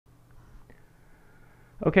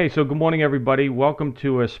Okay, so good morning, everybody. Welcome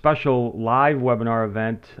to a special live webinar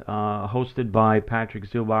event hosted by Patrick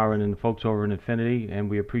Zielbauer and the folks over in Infinity, and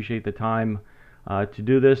we appreciate the time to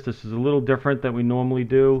do this. This is a little different than we normally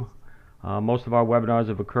do. Most of our webinars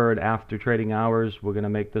have occurred after trading hours. We're going to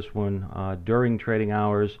make this one during trading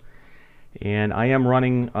hours, and I am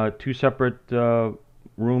running two separate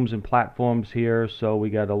rooms and platforms here, so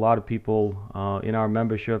we got a lot of people in our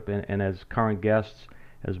membership and as current guests,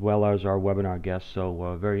 as well as our webinar guests.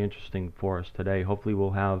 So very interesting for us today. Hopefully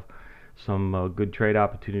we'll have some good trade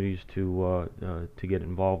opportunities to get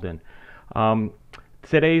involved in.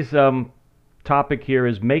 Today's topic here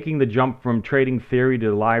is making the jump from trading theory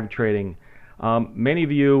to live trading. Many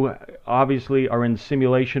of you obviously are in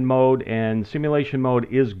simulation mode, and simulation mode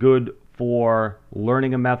is good for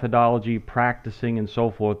learning a methodology, practicing, and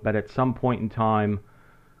so forth, but at some point in time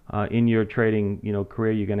in your trading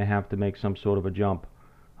career, you're going to have to make some sort of a jump.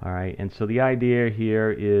 All right, and so the idea here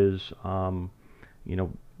is,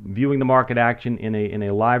 viewing the market action in a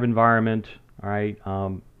live environment. All right,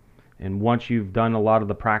 and once you've done a lot of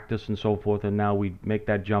the practice and so forth, and now we make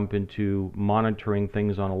that jump into monitoring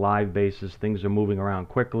things on a live basis. Things are moving around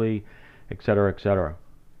quickly, etc., etc.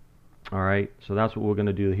 All right, so that's what we're going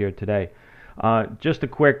to do here today. Just a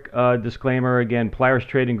quick disclaimer again: Polaris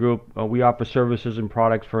Trading Group, we offer services and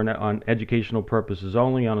products on educational purposes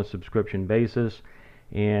only on a subscription basis.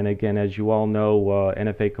 And again, as you all know,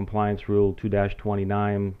 NFA Compliance Rule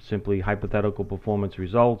 2-29, simply hypothetical performance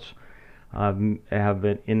results, have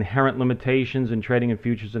inherent limitations in trading in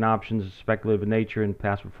futures and options, is speculative in nature, and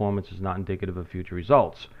past performance is not indicative of future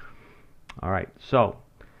results. All right, so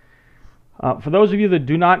for those of you that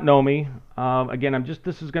do not know me, again,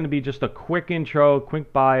 this is going to be just a quick intro,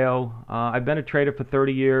 quick bio. I've been a trader for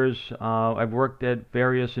 30 years. I've worked at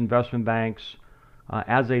various investment banks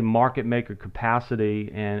as a market maker capacity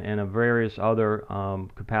and various other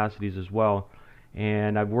capacities as well.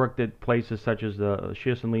 And I've worked at places such as the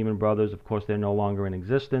Shearson Lehman Brothers. Of course, they're no longer in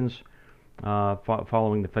existence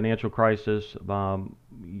following the financial crisis.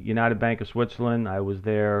 United Bank of Switzerland, I was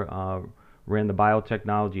there, ran the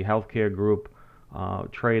biotechnology healthcare group,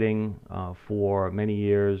 trading for many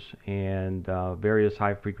years, and various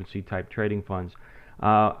high-frequency type trading funds.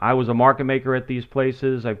 I was a market maker at these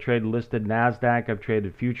places. I've traded listed NASDAQ. I've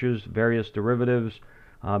traded futures, various derivatives.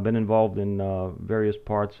 Been involved in various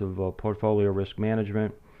parts of portfolio risk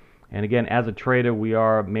management. And again, as a trader, we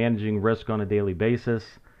are managing risk on a daily basis.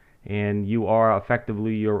 And you are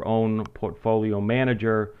effectively your own portfolio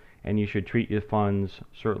manager, and you should treat your funds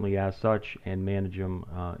certainly as such and manage them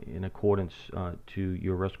in accordance to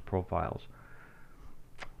your risk profiles.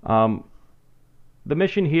 The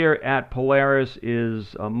mission here at Polaris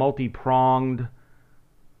is multi-pronged,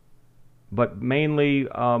 but mainly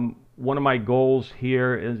one of my goals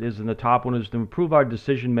here is in the top one is to improve our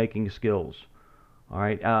decision-making skills. All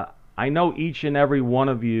right, I know each and every one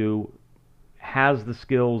of you has the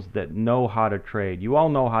skills that know how to trade. You all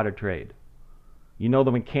know how to trade. You know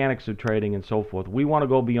the mechanics of trading and so forth. We want to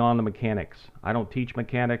go beyond the mechanics. I don't teach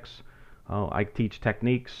mechanics. I teach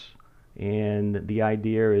techniques. And the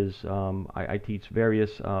idea is I teach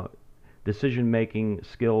various decision-making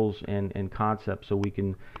skills and concepts so we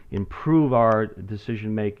can improve our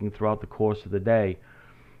decision-making throughout the course of the day.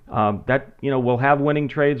 We'll have winning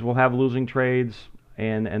trades, we'll have losing trades,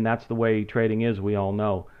 and that's the way trading is, we all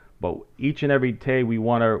know. But each and every day we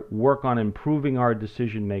want to work on improving our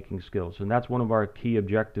decision-making skills, and that's one of our key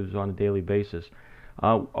objectives on a daily basis.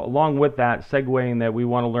 Along with that, segueing that, we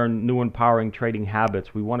want to learn new empowering trading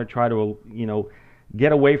habits. We want to try to,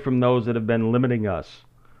 get away from those that have been limiting us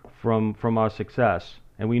from our success.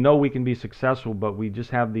 And we know we can be successful, but we just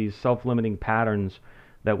have these self-limiting patterns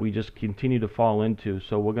that we just continue to fall into.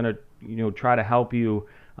 So we're going to, try to help you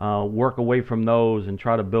work away from those and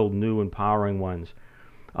try to build new empowering ones.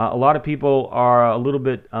 A lot of people are a little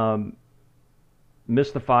bit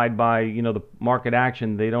mystified by the market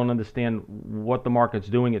action. They don't understand what the market's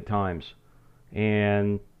doing at times,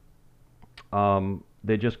 and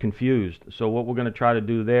they're just confused. So what we're going to try to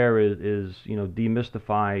do there is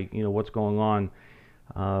demystify what's going on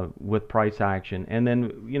with price action, and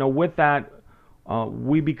then with that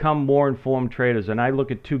we become more informed traders. And I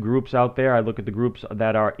look at two groups out there. I look at the groups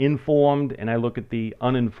that are informed, and I look at the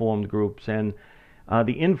uninformed groups. And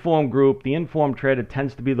the informed group, the informed trader,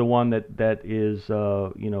 tends to be the one that is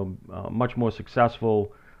much more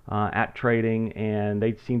successful at trading, and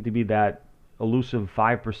they seem to be that elusive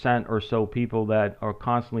 5% or so people that are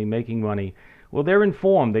constantly making money. Well, they're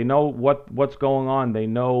informed. They know what's going on. They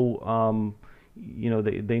know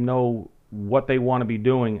they know what they want to be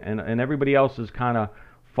doing, and everybody else is kind of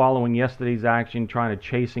following yesterday's action, trying to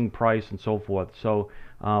chasing price and so forth. So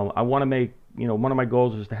I want to make, one of my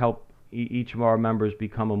goals is to help each of our members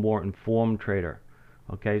become a more informed trader.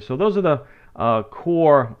 Okay, so those are the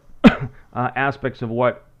core aspects of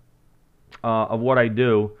what I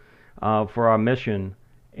do for our mission.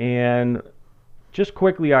 And just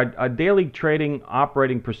quickly, our daily trading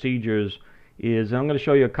operating procedures is, and I'm going to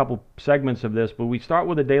show you a couple segments of this, but we start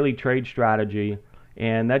with a daily trade strategy,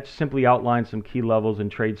 and that simply outlines some key levels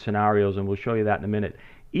and trade scenarios, and we'll show you that in a minute.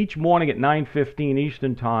 Each morning at 9:15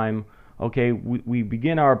 Eastern Time, okay, we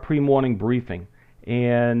begin our pre-morning briefing,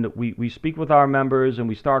 and we speak with our members, and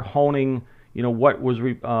we start honing what was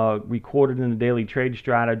recorded in the daily trade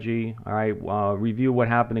strategy, all right, review what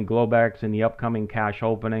happened in Globex and the upcoming cash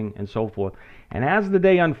opening and so forth. And as the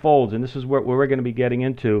day unfolds, and this is where we're going to be getting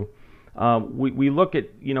into, we look at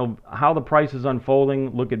how the price is unfolding,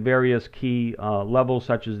 look at various key levels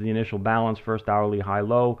such as the initial balance, first hourly high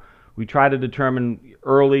low. We try to determine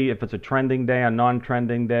early if it's a trending day, a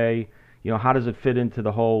non-trending day, how does it fit into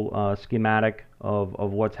the whole schematic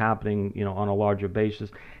of what's happening on a larger basis.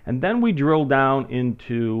 And then we drill down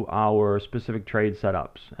into our specific trade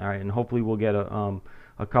setups, all right, and hopefully we'll get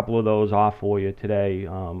a couple of those off for you today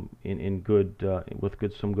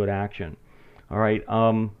with some good action. All right.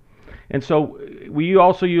 And so we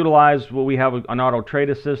also utilize we have an auto trade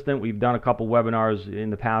assistant. We've done a couple webinars in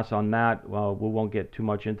the past on that. We won't get too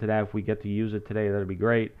much into that. If we get to use it today, that'd be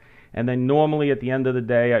great. And then normally at the end of the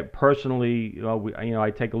day, I personally, I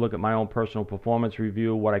take a look at my own personal performance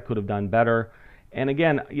review, what I could have done better. And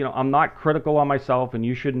again, I'm not critical on myself, and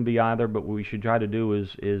you shouldn't be either. But what we should try to do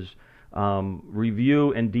is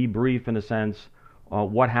review and debrief, in a sense,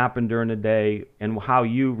 what happened during the day and how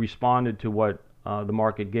you responded to what the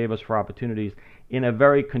market gave us for opportunities in a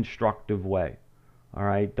very constructive way. All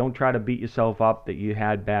right, don't try to beat yourself up that you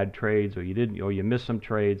had bad trades or you didn't, or you missed some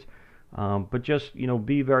trades, but just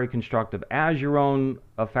be very constructive as your own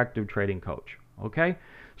effective trading coach. Okay,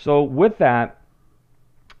 so with that,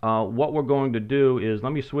 what we're going to do is,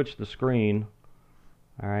 let me switch the screen.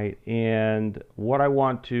 All right, and what I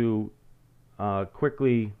want to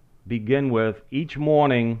quickly begin with, each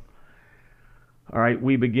morning. All right,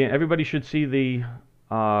 we begin. Everybody should see the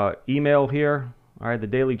email here. All right, the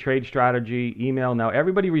daily trade strategy email. Now,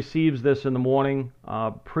 everybody receives this in the morning,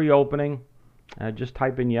 pre-opening. Just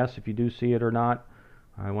type in yes if you do see it or not.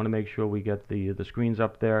 I want to make sure we get the screens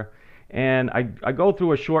up there. And I go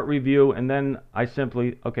through a short review, and then I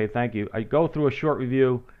simply, okay, thank you. I go through a short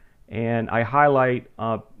review, and I highlight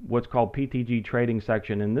what's called PTG trading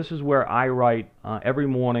section. And this is where I write every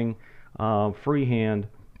morning, freehand,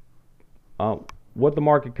 what the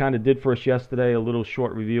market kind of did for us yesterday, a little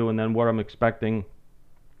short review, and then what I'm expecting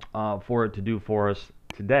for it to do for us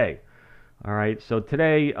today. All right, so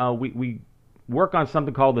today we work on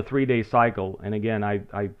something called the 3-day cycle, and again,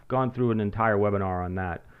 I've gone through an entire webinar on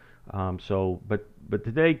that. But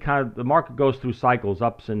today, kind of the market goes through cycles,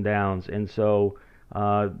 ups and downs, and so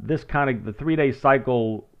this kind of the 3-day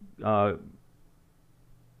cycle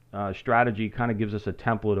strategy kind of gives us a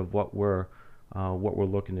template of what we're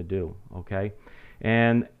looking to do. Okay,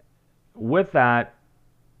 and with that,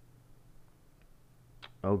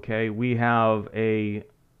 okay, we have a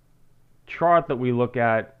chart that we look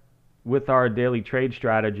at with our daily trade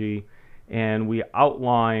strategy, and we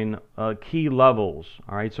outline key levels.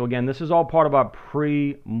 All right, so again, this is all part of our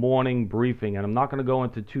pre-morning briefing, and I'm not going to go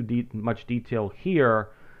into too much detail here,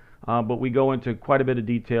 but we go into quite a bit of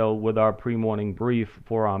detail with our pre-morning brief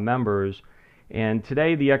for our members. And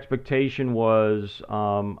today the expectation was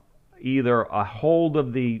either a hold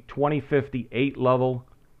of the 2058 level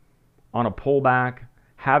on a pullback,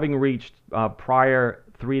 having reached prior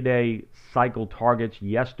 3-day cycle targets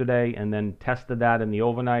yesterday and then tested that in the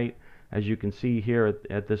overnight, as you can see here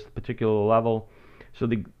at this particular level.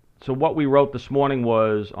 So what we wrote this morning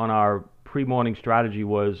was, on our pre-morning strategy,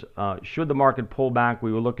 was should the market pull back,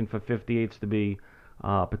 we were looking for 58s to be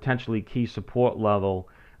potentially key support level.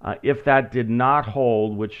 If that did not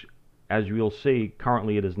hold, which as you'll see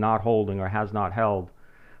currently it is not holding or has not held,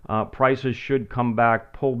 prices should come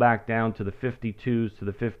back, pull back down to the 52s to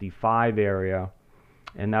the 55 area,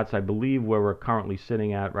 and that's, I believe, where we're currently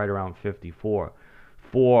sitting at, right around 54,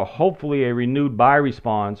 for hopefully a renewed buy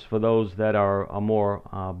response for those that are more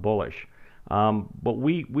bullish. But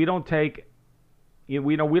we don't take,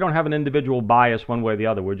 we don't have an individual bias one way or the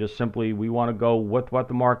other. We're just simply, we want to go with what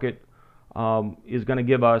the market is going to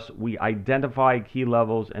give us. We identify key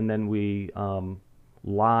levels, and then we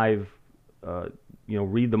live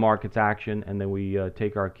read the market's action, and then we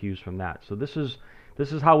take our cues from that. So this is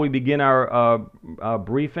how we begin our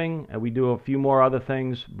briefing, and we do a few more other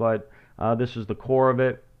things, but This is the core of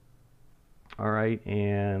it. All right,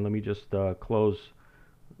 and let me just close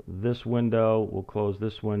this window. We'll close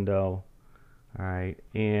this window. All right,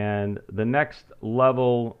 and the next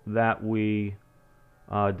level that we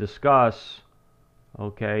discuss,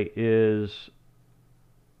 okay, is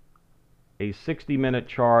a 60-minute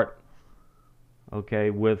chart, okay,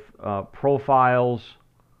 with profiles,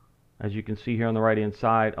 as you can see here on the right hand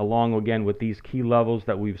side, along again with these key levels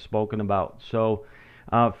that we've spoken about. So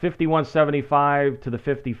 5175 to the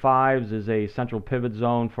 55s is a central pivot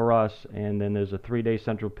zone for us, and then there's a 3-day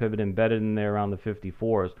central pivot embedded in there around the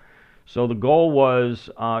 54s. So the goal was,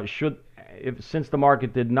 since the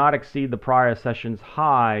market did not exceed the prior session's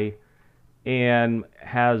high and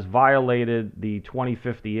has violated the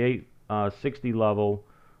 2058 60 level,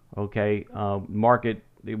 okay, market,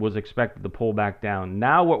 it was expected to pull back down.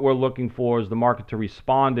 Now what we're looking for is the market to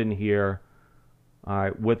respond in here, all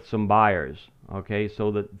right, with some buyers. Okay,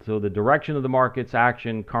 so the direction of the market's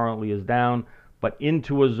action currently is down, but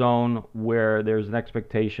into a zone where there's an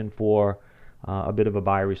expectation for a bit of a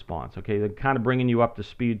buy response. Okay, they're kind of bringing you up to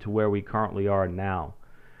speed to where we currently are now.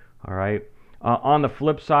 All right. On the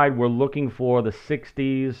flip side, we're looking for the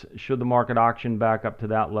 60s, should the market auction back up to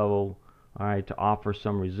that level, all right, to offer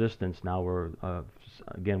some resistance. Now we're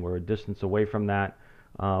a distance away from that.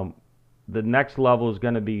 The next level is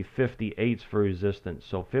going to be 58s for resistance.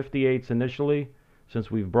 So 58s initially,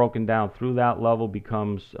 since we've broken down through that level,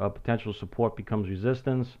 becomes potential support, becomes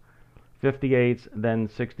resistance. 58s, then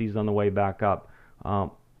 60s on the way back up.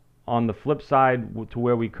 On the flip side, to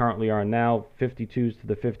where we currently are now, 52s to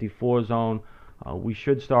the 54 zone, we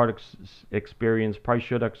should start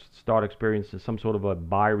start experiencing some sort of a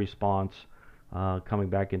buy response coming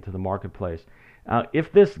back into the marketplace.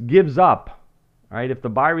 If this gives up, right, if the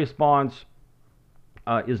buy response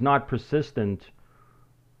is not persistent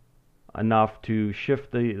enough to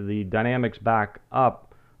shift the dynamics back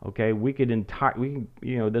up, okay,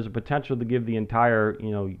 there's a potential to give the entire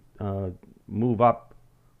move up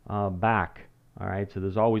back. All right, so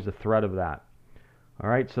there's always a threat of that. All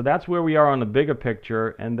right, so that's where we are on the bigger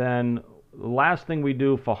picture. And then the last thing we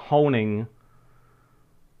do for honing,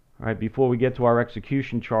 all right, before we get to our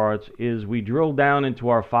execution charts, is we drill down into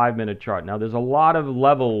our 5-minute chart. Now there's a lot of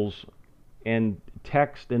levels and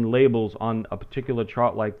text and labels on a particular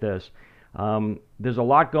chart like this. There's a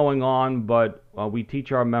lot going on, but we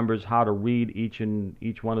teach our members how to read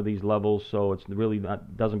each one of these levels, so it's really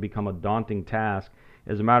doesn't become a daunting task.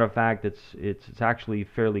 As a matter of fact, it's actually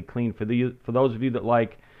fairly clean for those of you that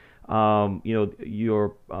like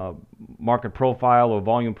your market profile or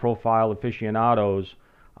volume profile aficionados.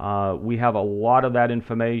 We have a lot of that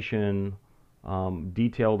information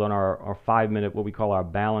detailed on our 5-minute, what we call our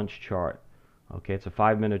balance chart. Okay, it's a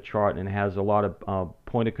 5-minute chart, and it has a lot of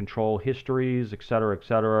point of control histories, et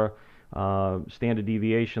cetera, standard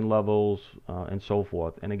deviation levels, and so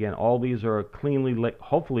forth. And again, all these are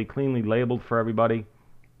hopefully cleanly labeled for everybody.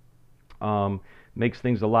 Makes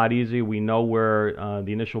things a lot easier. We know where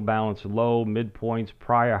the initial balance low, midpoints,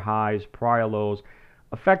 prior highs, prior lows,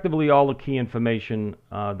 effectively all the key information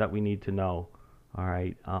that we need to know, all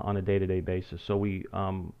right, on a day-to-day basis.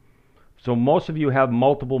 So most of you have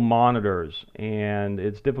multiple monitors, and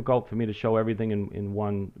it's difficult for me to show everything in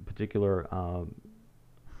one particular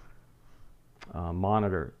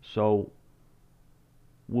monitor. So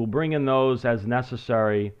we'll bring in those as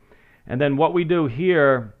necessary. And then what we do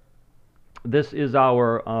here, this is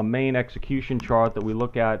our main execution chart that we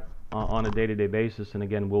look at on a day-to-day basis. And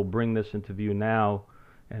again, we'll bring this into view now,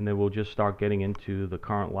 and then we'll just start getting into the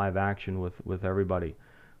current live action with everybody.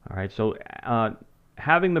 All right, so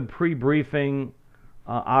having the pre-briefing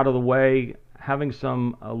out of the way, having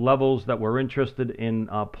some levels that we're interested in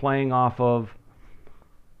playing off of,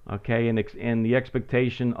 okay, and the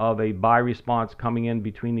expectation of a buy response coming in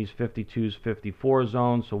between these 52s, 54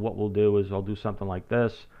 zones. So what we'll do is I'll do something like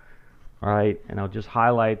this, all right, and I'll just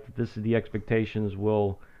highlight that this is the expectations.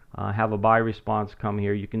 We'll have a buy response come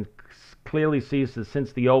here. You can clearly see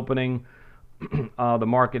since the opening, the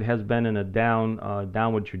market has been in a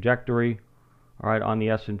downward trajectory. All right, on the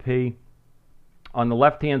S&P. On the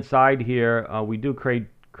left-hand side here, we do trade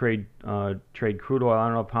crude oil. I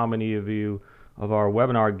don't know how many of you of our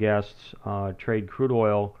webinar guests trade crude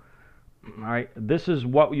oil. All right, this is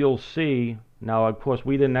what you'll see. Now, of course,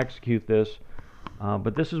 we didn't execute this,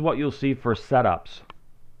 but this is what you'll see for setups.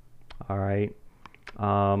 All right,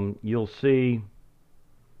 you'll see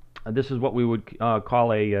this is what we would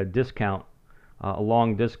call a discount, a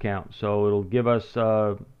long discount. So it'll give us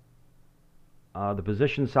the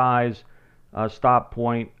position size, stop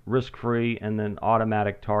point, risk-free, and then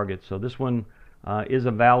automatic target. So this one is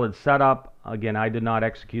a valid setup. Again, I did not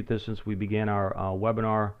execute this since we began our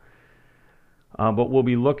webinar, but we'll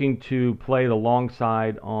be looking to play the long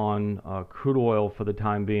side on crude oil for the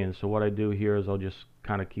time being. So what I do here is I'll just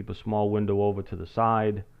kind of keep a small window over to the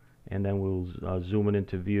side, and then we'll zoom it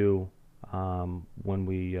into view when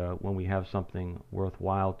we have something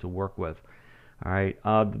worthwhile to work with. All right,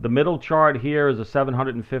 the middle chart here is a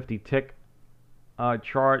 750 tick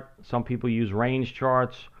chart. Some people use range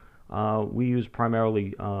charts. We use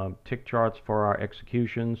primarily tick charts for our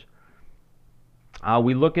executions.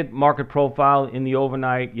 We look at market profile in the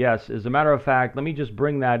overnight. Yes, as a matter of fact, let me just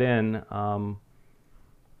bring that in.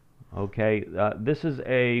 Okay, this is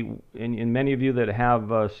and many of you that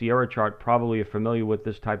have a Sierra chart probably are familiar with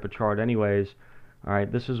this type of chart anyways. All right,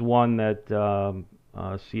 this is one that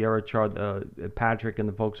Sierra chart, Patrick and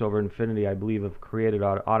the folks over at Infinity, I believe, have created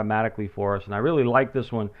automatically for us, and I really like this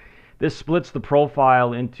one. This splits the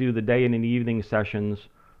profile into the day and the evening sessions.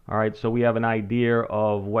 All right, so we have an idea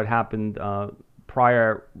of what happened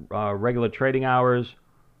prior regular trading hours.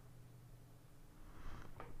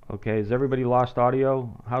 Okay, has everybody lost audio?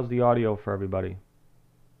 How's the audio for everybody?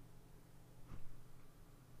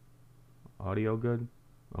 Audio good?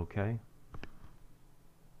 Okay.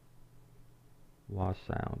 Lost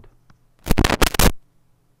sound.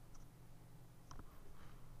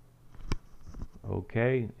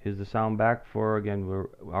 Okay, is the sound back for, again,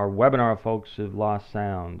 our webinar folks have lost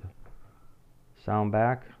sound. Sound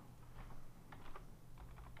back?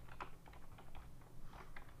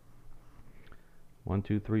 One,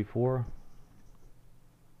 two, three, four.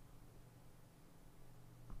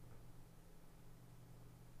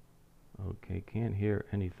 Okay, can't hear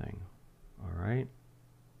anything. All right.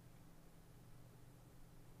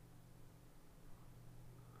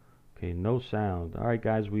 Okay, no sound. All right,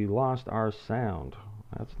 guys, we lost our sound.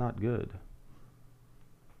 That's not good.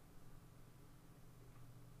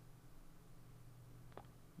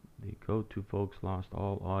 The go-to folks lost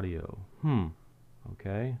all audio.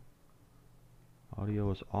 Okay.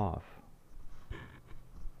 Audio is off.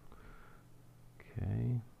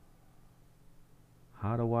 Okay.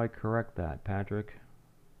 How do I correct that, Patrick?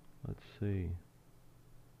 Let's see.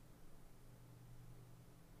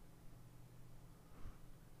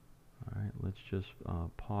 Alright, let's just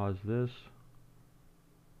pause this.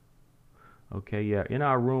 Okay, yeah, in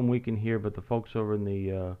our room we can hear, but the folks over in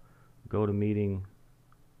the GoToMeeting.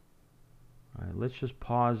 Alright, let's just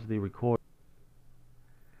pause the recording.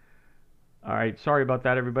 Alright, sorry about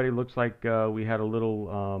that, everybody. Looks like we had a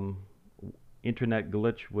little internet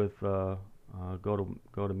glitch with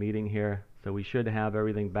GoToMeeting here. So we should have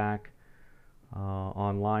everything back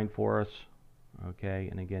online for us. Okay,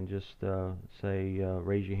 and again, just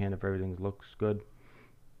raise your hand if everything looks good.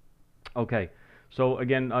 Okay, so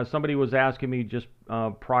again, somebody was asking me just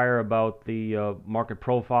prior about the market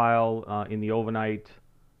profile in the overnight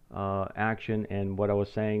action, and what I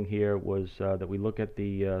was saying here was that we look at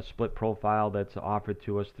the split profile that's offered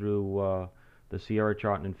to us through the Sierra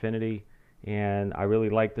chart and Infinity, and I really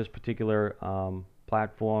like this particular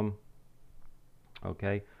platform.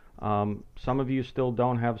 Okay, some of you still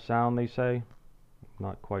don't have sound, they say.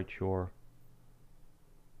 Not quite sure.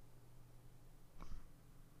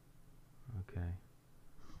 Okay.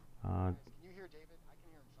 Can you hear David? I can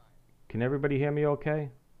hear him fine. Can everybody hear me okay? Everyone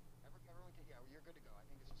can, yeah, you're good to go. I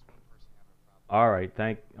think it's just one person having a problem. All right,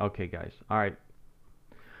 okay, guys. All right.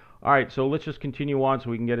 All right, so let's just continue on so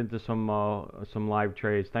we can get into some live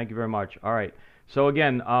trades. Thank you very much. All right. So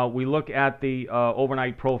again, we look at the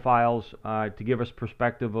overnight profiles to give us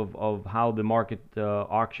perspective of how the market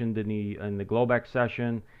auctioned in the Globex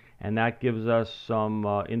session, and that gives us some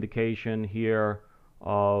indication here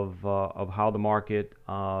of how the market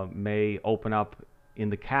may open up in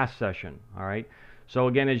the cash session. All right. So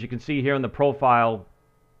again, as you can see here in the profile,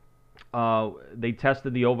 they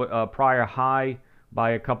tested the prior high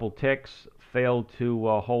by a couple ticks, failed to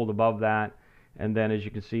hold above that, and then as you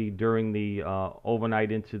can see during the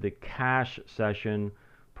overnight into the cash session,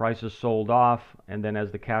 prices sold off, and then as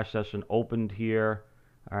the cash session opened here,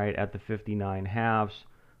 all right, at the 59 halves,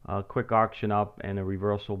 quick auction up and a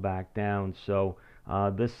reversal back down. So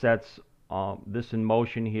this sets this in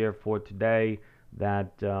motion here for today,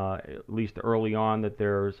 that at least early on, that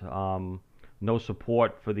there's no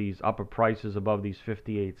support for these upper prices above these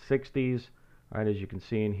 58.60s, right, as you can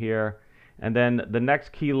see in here. And then the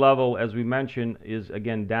next key level, as we mentioned, is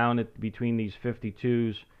again down at between these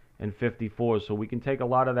 52s and 54s. So we can take a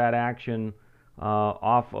lot of that action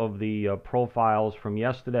off of the profiles from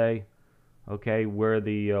yesterday, okay, where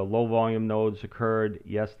the low volume nodes occurred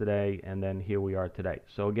yesterday, and then here we are today.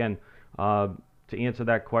 So again, to answer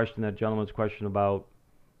that question, that gentleman's question about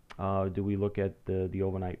do we look at the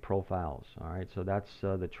overnight profiles. All right, so that's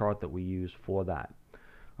the chart that we use for that.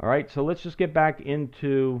 All right, so let's just get back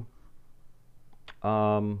into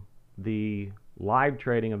the live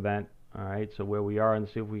trading event. All right, so where we are, and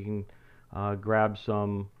see if we can grab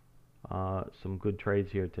some good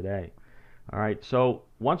trades here today. All right, so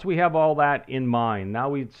once we have all that in mind, now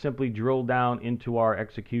we simply drill down into our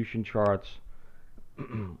execution charts.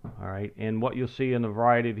 All right, and what you'll see in the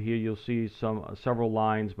variety of here, you'll see several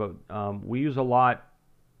lines, but we use a lot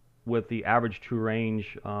with the average true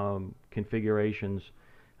range configurations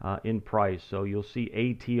in price. So you'll see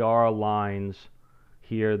ATR lines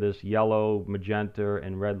here, this yellow, magenta,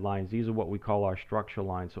 and red lines. These are what we call our structure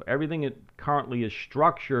lines. So everything currently is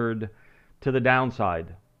structured to the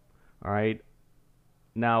downside. All right.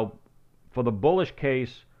 Now, for the bullish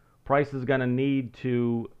case, price is going to need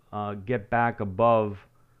to get back above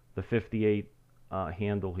the 58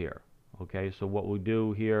 handle here. Okay, so what we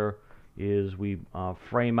do here is we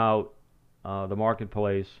frame out the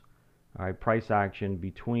marketplace, all right, price action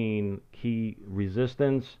between key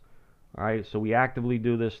resistance. All right, so we actively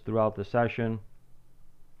do this throughout the session,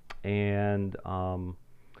 and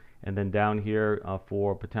then down here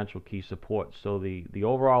for potential key support. So the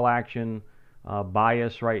overall action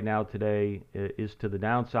bias right now today is to the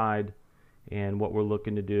downside, and what we're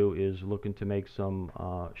looking to do is looking to make some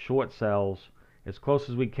short sells as close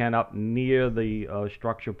as we can up near the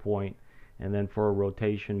structure point, and then for a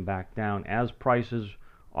rotation back down as prices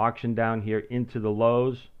auction down here into the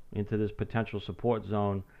lows, into this potential support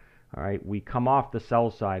zone. All right, we come off the sell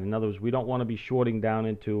side. In other words, we don't want to be shorting down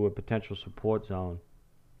into a potential support zone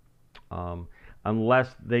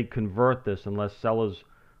unless they convert this, unless sellers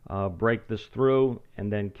break this through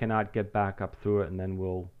and then cannot get back up through it, and then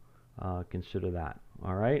we'll consider that.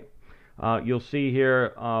 All right, you'll see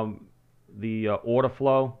here the order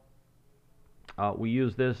flow. We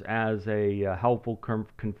use this as a helpful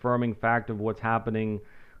confirming factor of what's happening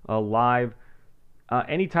live.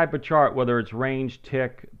 Any type of chart, whether it's range,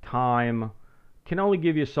 tick, time, can only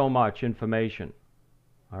give you so much information.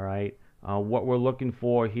 All right, what we're looking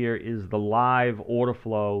for here is the live order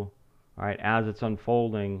flow, all right, as it's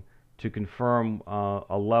unfolding, to confirm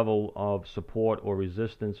a level of support or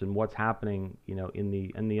resistance and what's happening, you know, in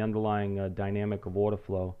the underlying dynamic of order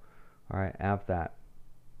flow. All right, after that.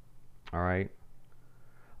 All right.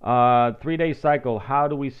 3-day cycle. How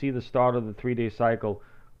do we see the start of the 3-day cycle?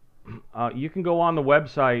 You can go on the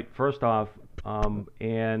website first off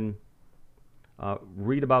and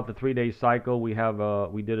read about the 3-day cycle. We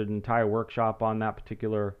did an entire workshop on that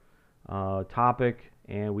particular topic,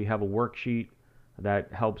 and we have a worksheet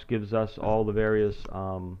that gives us all the various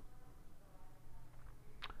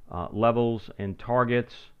levels and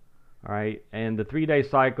targets. All right, and the 3-day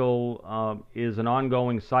cycle is an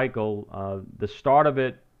ongoing cycle. The start of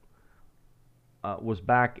it was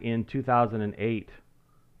back in 2008,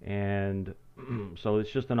 and so it's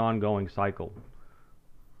just an ongoing cycle.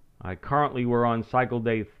 Currently, we're on cycle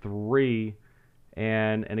day 3,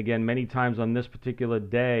 and again, many times on this particular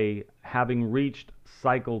day, having reached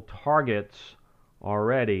cycle targets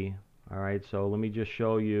already. All right, so let me just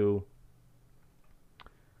show you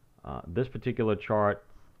this particular chart.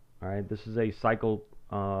 All right, this is a cycle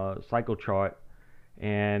chart,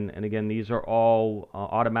 and again, these are all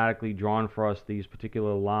automatically drawn for us, these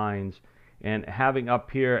particular lines, and having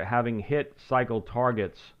up here, having hit cycle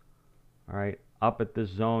targets, all right, up at this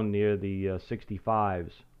zone near the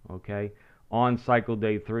 65s, okay, on cycle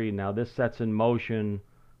day 3. Now this sets in motion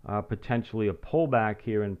potentially a pullback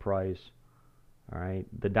here in price. All right,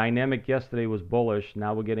 the dynamic yesterday was bullish.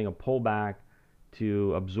 Now we're getting a pullback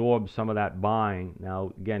to absorb some of that buying.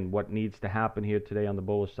 Now again, what needs to happen here today on the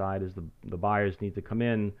bullish side is the buyers need to come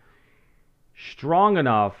in strong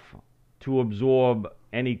enough to absorb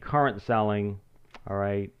any current selling, all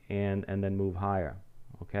right, and then move higher.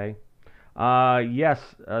 Okay. Yes,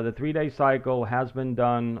 the 3-day cycle has been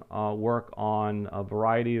done work on a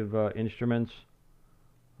variety of instruments.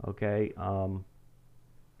 Okay.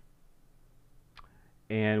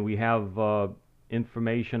 And we have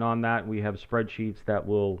information on that. We have spreadsheets that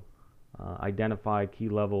will identify key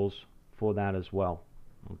levels for that as well.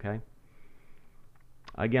 Okay.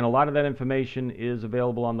 Again, a lot of that information is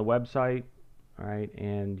available on the website. All right,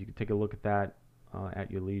 and you can take a look at that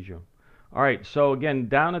at your leisure. All right, so again,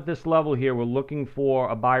 down at this level here, we're looking for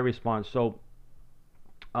a buy response. So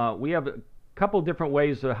we have a couple different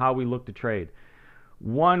ways of how we look to trade.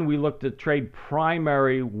 One, we look to trade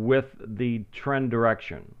primary with the trend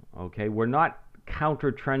direction. Okay, we're not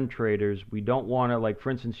counter trend traders. We don't want to, like for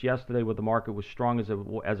instance, yesterday when the market was strong as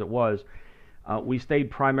it was, we stayed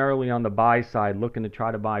primarily on the buy side, looking to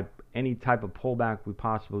try to buy any type of pullback we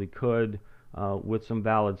possibly could with some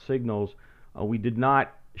valid signals. We did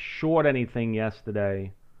not short anything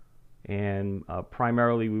yesterday, and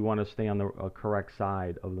primarily we want to stay on the correct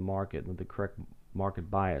side of the market, with the correct market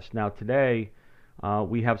bias. Now today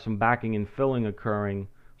we have some backing and filling occurring,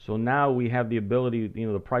 so now we have the ability,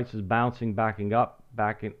 the price is bouncing, backing up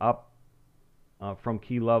from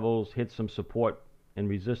key levels, hit some support and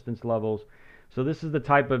resistance levels. So this is the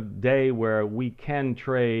type of day where we can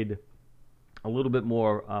trade a little bit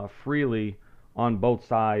more freely on both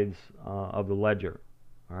sides of the ledger,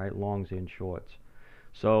 all right, longs and shorts.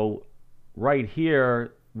 So right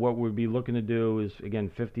here, what we'd be looking to do is, again,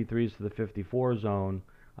 53s to the 54 zone,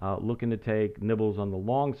 looking to take nibbles on the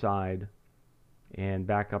long side and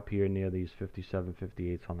back up here near these 57,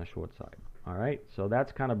 58s on the short side. All right, so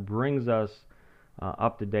that's kind of brings us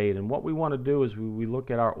up to date. And what we want to do is we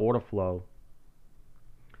look at our order flow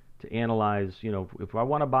to analyze, if I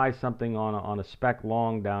want to buy something on a spec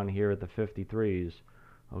long down here at the 53s,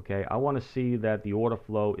 okay, I want to see that the order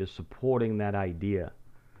flow is supporting that idea.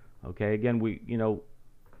 Okay, again,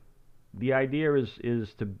 the idea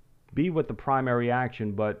is to be with the primary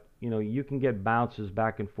action, but you can get bounces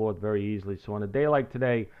back and forth very easily. So on a day like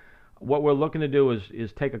today, what we're looking to do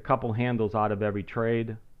is take a couple handles out of every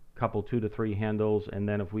trade, couple 2 to 3 handles, and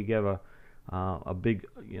then if we give a big,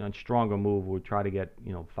 stronger move, we'll try to get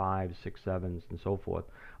 5, 6, 7s and so forth.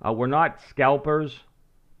 We're not scalpers.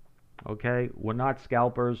 Okay, we're not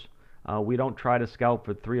scalpers. We don't try to scalp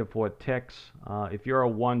for 3 or 4 ticks. If you're a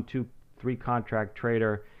 1, 2, 3 contract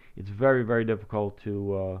trader, it's very, very difficult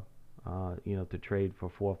to to trade for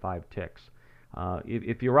 4 or 5 ticks.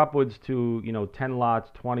 If you're upwards to 10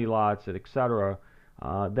 lots, 20 lots, etc.,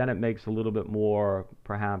 then it makes a little bit more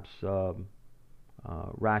perhaps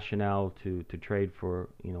rationale to trade for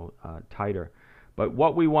tighter. But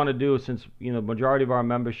what we want to do, since majority of our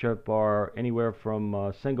membership are anywhere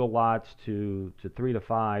from single lots to 3 to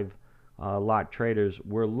 5 lot traders,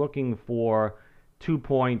 we're looking for 2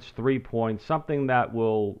 points, 3 points, something that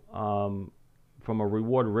will, from a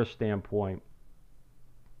reward risk standpoint,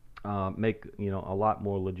 make a lot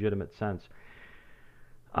more legitimate sense.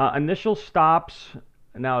 Initial stops.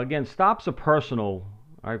 Now again, stops are personal,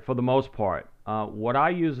 all right, for the most part. What I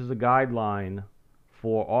use as a guideline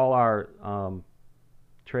for all our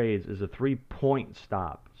trades is a 3-point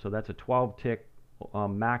stop. So that's a 12-tick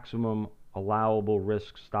maximum allowable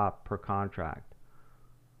risk stop per contract.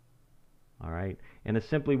 All right, and it's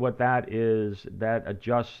simply what that is, that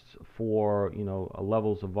adjusts for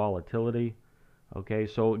levels of volatility. Okay,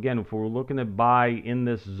 so again, if we're looking to buy in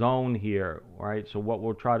this zone here, all right, so what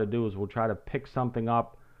we'll try to do is we'll try to pick something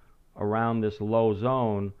up around this low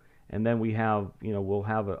zone, and then we have we'll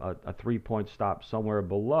have a 3-point stop somewhere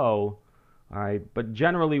below. All right, but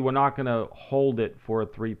generally we're not going to hold it for a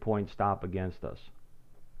 3-point stop against us.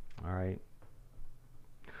 All right.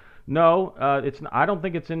 No, I don't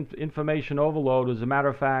think it's information overload. As a matter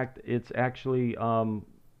of fact, it's actually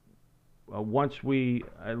once we,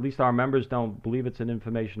 at least our members don't believe it's an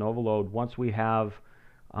information overload. Once we have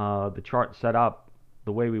the chart set up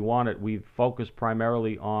the way we want it, we focus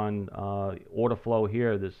primarily on order flow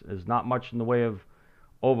here. This is not much in the way of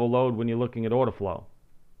overload when you're looking at order flow.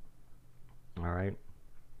 All right.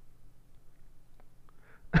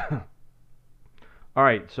 All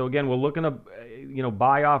right, so again, we're looking to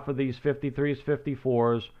buy off of these 53s,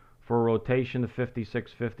 54s for a rotation of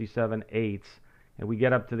 56, 57, 8s. And we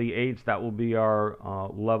get up to the 8s, that will be our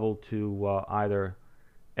level to either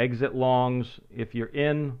exit longs if you're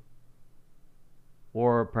in,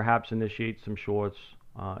 or perhaps initiate some shorts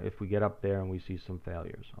if we get up there and we see some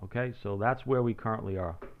failures. Okay, so that's where we currently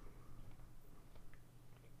are.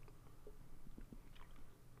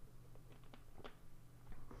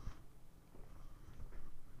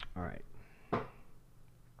 All right.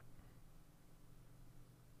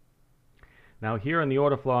 Now here in the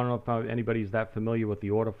order flow, I don't know if anybody's that familiar with the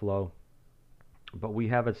order flow, but we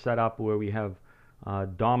have it set up where we have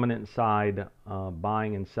dominant side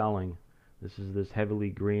buying and selling. This is this heavily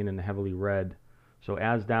green and heavily red. So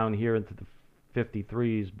as down here into the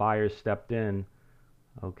 53s, buyers stepped in.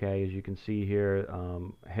 Okay, as you can see here,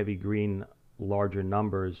 heavy green, larger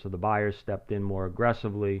numbers. So the buyers stepped in more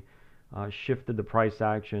aggressively. Shifted the price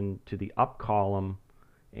action to the up column,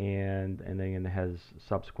 and then has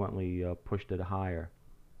subsequently pushed it higher.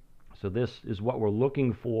 So this is what we're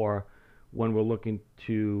looking for when we're looking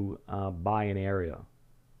to buy an area.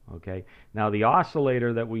 Okay. Now the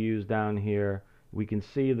oscillator that we use down here, we can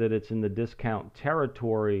see that it's in the discount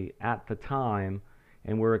territory at the time,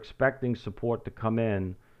 and we're expecting support to come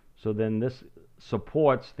in. So then this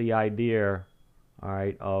supports the idea all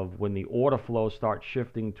right, of when the order flow starts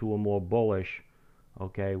shifting to a more bullish,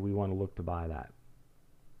 okay, we want to look to buy that.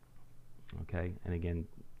 Okay, and again,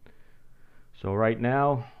 so right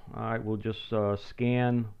now, all right, we'll just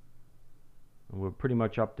scan. We're pretty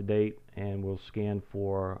much up to date, and we'll scan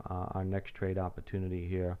for our next trade opportunity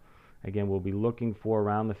here. Again, we'll be looking for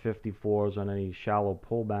around the 54s on any shallow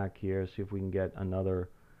pullback here, see if we can get another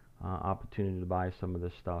opportunity to buy some of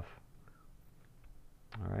this stuff.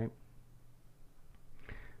 All right.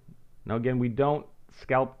 Now again, we don't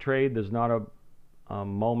scalp trade. There's not a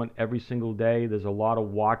moment every single day. There's a lot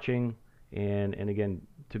of watching, and again,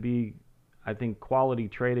 to be, I think quality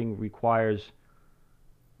trading requires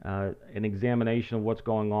an examination of what's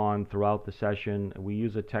going on throughout the session. We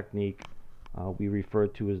use a technique we refer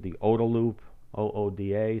to as the OODA loop.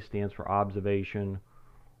 OODA stands for observation,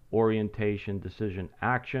 orientation, decision,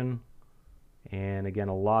 action. And again,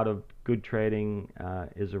 a lot of good trading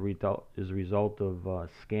is a result of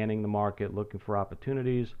scanning the market, looking for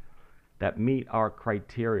opportunities that meet our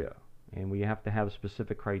criteria. And we have to have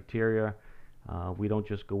specific criteria. We don't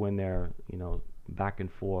just go in there, back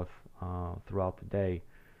and forth throughout the day.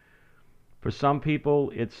 For some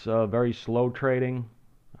people, it's very slow trading.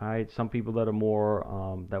 All right, some people that are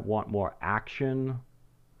more that want more action,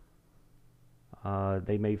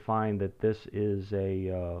 they may find that this is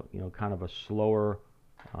a kind of a slower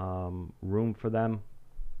room for them.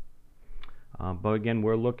 But again,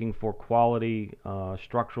 we're looking for quality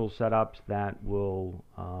structural setups that will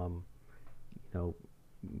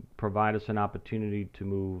provide us an opportunity to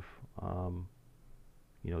move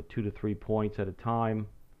 2 to 3 points at a time.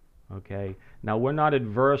 Okay. Now we're not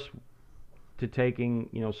adverse to taking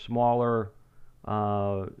smaller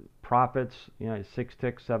profits, 6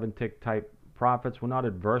 tick, 7 tick type profits. We're not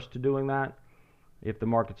adverse to doing that if the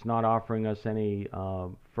market's not offering us any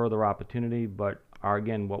further opportunity. But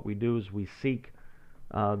again, what we do is we seek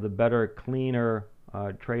the better, cleaner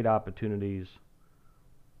trade opportunities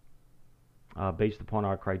based upon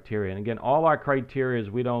our criteria. And again, all our criteria is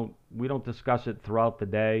we don't discuss it throughout the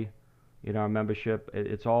day in our membership.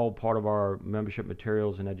 It's all part of our membership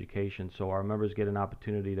materials and education. So our members get an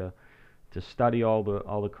opportunity to study all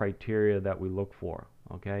the criteria that we look for.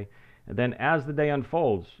 Okay, and then as the day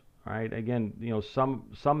unfolds, right? Again,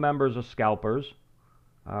 some members are scalpers.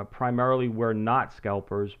 Primarily, we're not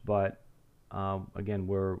scalpers, but again,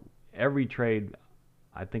 every trade,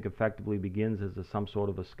 I think, effectively begins as some sort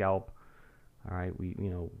of a scalp. All right, we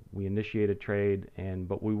initiate a trade,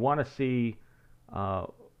 but we want to see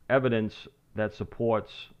evidence that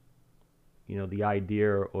supports the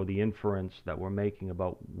idea or the inference that we're making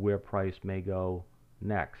about where price may go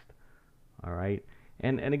next. All right,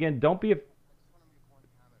 and again, don't be. I just want to make one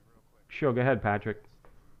comment real quick. Sure, go ahead, Patrick.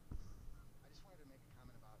 I just wanted to make a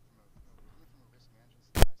comment about coming from a risk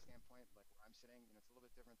management standpoint, like where I'm sitting. It's a little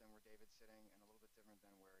bit different than where David's sitting, and a little bit different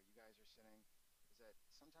than where you guys are sitting. Is that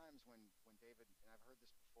sometimes when David, and I've heard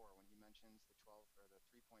this before, when he mentions the 12 or the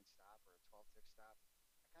 3-point stop or a 12 tick stop,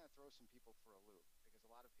 it kind of throws some people for a loop, because a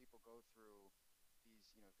lot of people go through these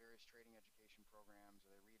various trading education programs,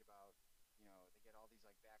 or they read about they get all these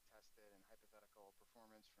like back tested and hypothetical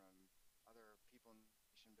performance from other people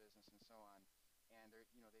in the business and so on, and they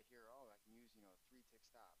hear, oh, I can use 3-tick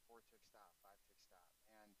stop, 4-tick stop, 5-tick stop,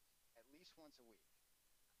 and at least once a week,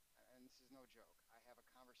 and this is no joke, I have a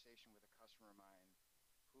conversation with a customer of mine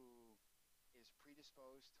who is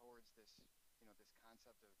predisposed towards this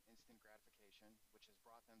concept of instant gratification, which has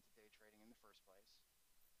brought them to day trading in the first place.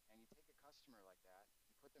 And you take a customer like that,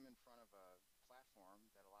 you put them in front of a platform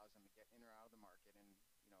that allows them to get in or out of the market in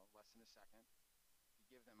less than a second. You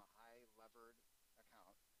give them a high levered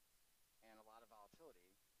account and a lot of volatility.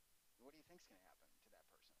 What do you think is going to happen to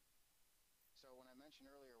that person? So when I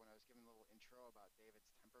mentioned earlier, when I was giving a little intro about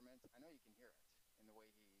David's temperament, I know you can hear it in the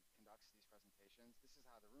way he conducts these presentations. This is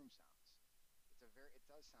how the room sounds. It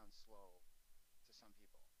does sound slow to some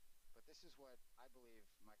people, but this is what I believe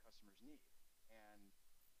my customers need. And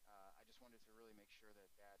I just wanted to really make sure that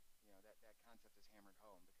concept is hammered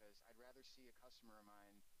home, because I'd rather see a customer of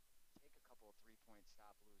mine take a couple of 3-point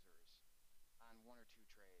stop losers on 1 or 2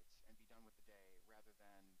 trades and be done with the day, rather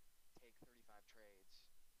than take 35 trades,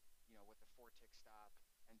 with the 4-tick stop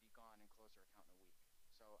and be gone and close their account in a week.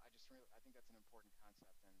 So I think that's an important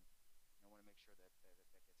concept, and I want to make sure that gets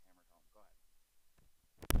hammered home. Go ahead.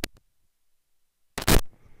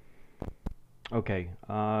 Okay,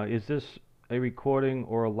 is this a recording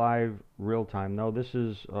or a live real time? No, this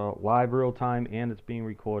is live real time, and it's being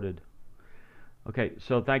recorded. Okay,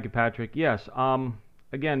 so thank you, Patrick. Yes,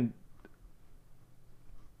 again,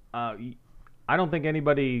 I don't think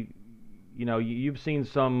anybody, you've seen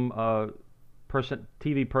some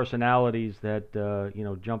TV personalities that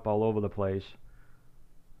jump all over the place,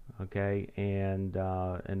 okay, and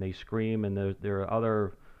they scream, and there are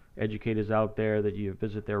other educators out there that you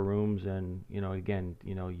visit their rooms, and again,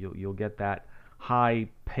 you'll get that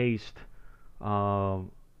high-paced, I'm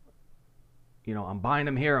buying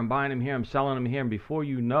them here, I'm buying them here, I'm selling them here, and before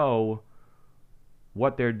you know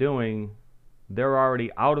what they're doing, they're already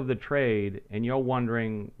out of the trade, and you're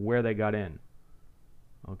wondering where they got in.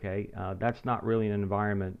 Okay, that's not really an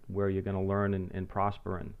environment where you're going to learn and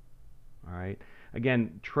prosper in. All right.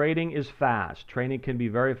 Again, trading is fast. Trading can be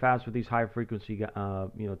very fast with these high frequency,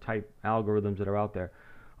 type algorithms that are out there.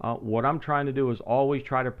 What I'm trying to do is always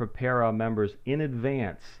try to prepare our members in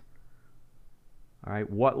advance. All right,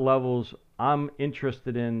 what levels I'm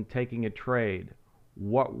interested in taking a trade,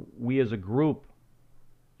 what we as a group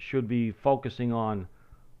should be focusing on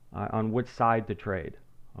which side to trade.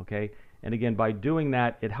 Okay, and again, by doing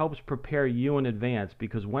that, it helps prepare you in advance,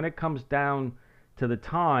 because when it comes down to the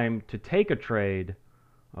time to take a trade,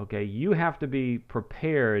 okay, you have to be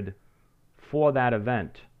prepared for that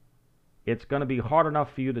event. It's going to be hard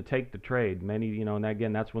enough for you to take the trade. And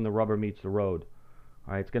again, that's when the rubber meets the road.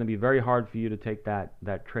 All right, it's going to be very hard for you to take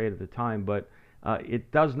that trade at the time, but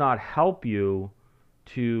it does not help you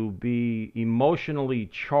to be emotionally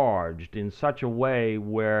charged in such a way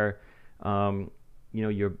where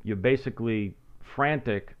you're basically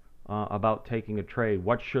frantic about taking a trade.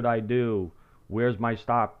 What should I do? Where's my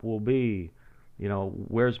stop will be?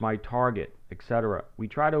 Where's my target, etc. We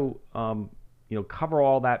try to cover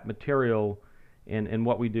all that material in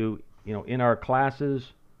what we do in our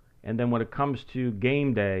classes, and then when it comes to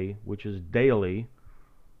game day, which is daily,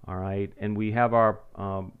 all right, and we have our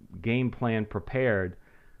game plan prepared,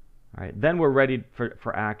 all right, then we're ready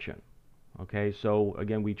for action. Okay, so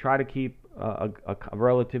again, we try to keep a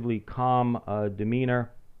relatively calm demeanor.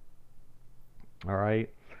 All right.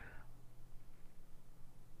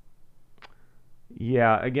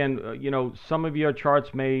 Yeah, again, some of your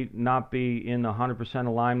charts may not be in 100%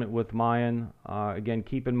 alignment with mine. Again,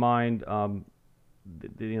 keep in mind,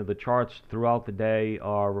 the charts throughout the day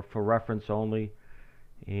are for reference only.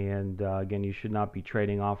 And again, you should not be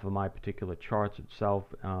trading off of my particular charts itself.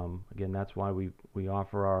 Again, that's why we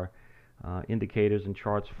offer our indicators and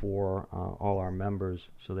charts for all our members,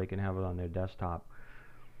 so they can have it on their desktop.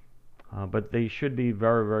 But they should be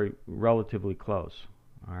very, very relatively close.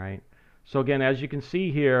 All right. So again, as you can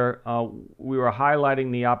see here, we were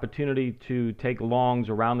highlighting the opportunity to take longs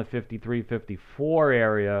around the 53, 54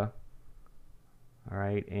 area. All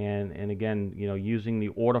right, and again, using the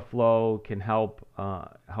order flow can help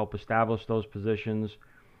establish those positions.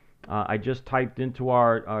 I just typed into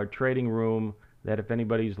our trading room that if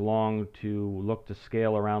anybody's long, to look to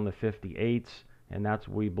scale around the 58s, and that's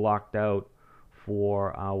what we blocked out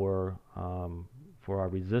for our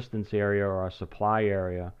resistance area or our supply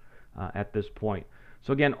area at this point.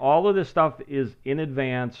 So again, all of this stuff is in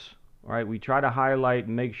advance. All right, we try to highlight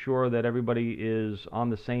and make sure that everybody is on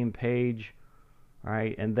the same page. All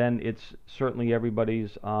right, and then it's certainly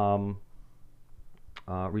everybody's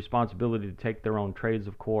responsibility to take their own trades,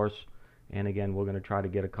 of course. And again, we're going to try to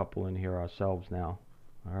get a couple in here ourselves now.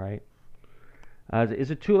 All right.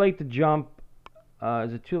 Is it too late to jump?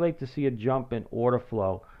 Is it too late to see a jump in order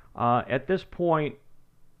flow? At this point,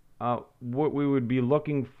 what we would be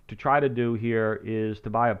looking to try to do here is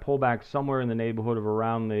to buy a pullback somewhere in the neighborhood of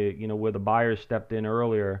around the, where the buyers stepped in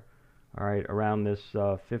earlier. All right, around this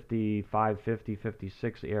 55, 50,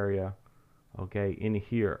 56 area, okay, in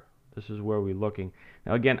here. This is where we're looking.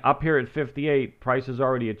 Now again, up here at 58, price has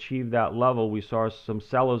already achieved that level. We saw some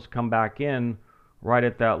sellers come back in right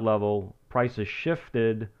at that level. Price has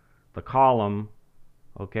shifted the column,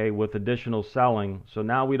 okay, with additional selling. So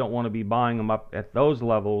now we don't want to be buying them up at those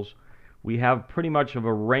levels. We have pretty much of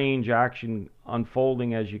a range action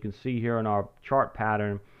unfolding, as you can see here in our chart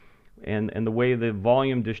pattern. And the way the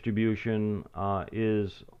volume distribution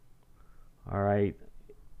is, all right,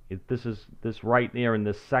 this is right there in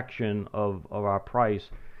this section of our price.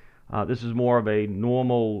 This is more of a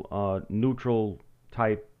normal neutral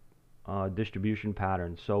type distribution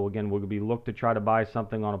pattern. So again, we're going to be look to try to buy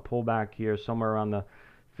something on a pullback here somewhere around the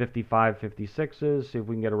 55, 56s, see if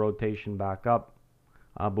we can get a rotation back up.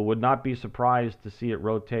 But would not be surprised to see it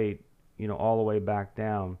rotate, all the way back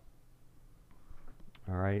down.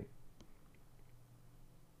 All right.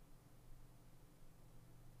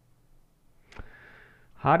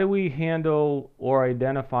 How do we handle or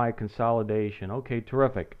identify consolidation? Okay,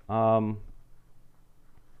 terrific. All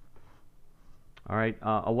right,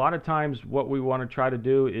 a lot of times what we want to try to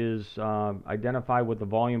do is identify with the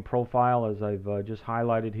volume profile, as I've just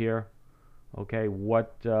highlighted here. Okay,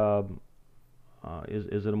 what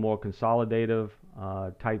Is it a more consolidative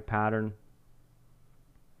type pattern?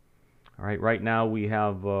 All right, right now we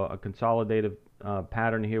have a consolidative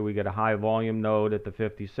pattern here. We get a high volume node at the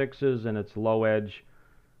 56s and its low edge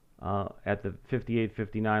at the 58,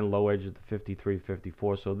 59, low edge at the 53,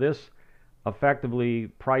 54. So this effectively,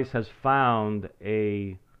 price has found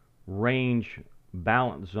a range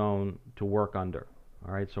balance zone to work under.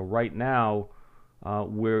 All right, so right now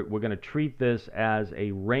we're going to treat this as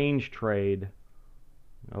a range trade.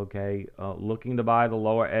 Okay, looking to buy the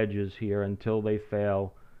lower edges here until they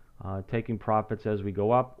fail, taking profits as we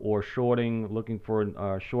go up, or shorting, looking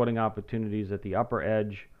for shorting opportunities at the upper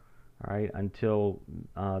edge. All right, until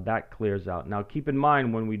that clears out. Now, keep in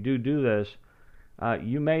mind when we do this,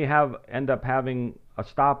 you may end up having a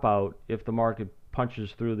stop out if the market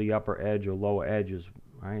punches through the upper edge or lower edges.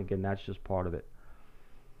 Right? Again, that's just part of it.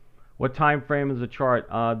 What time frame is the chart?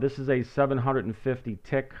 This is a 750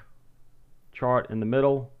 tick chart in the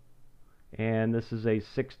middle, and this is a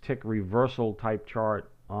 6 tick reversal type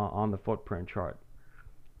chart on the footprint chart.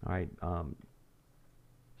 All right.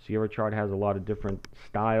 Sierra chart has a lot of different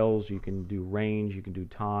styles. You can do range, you can do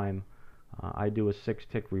time. I do a 6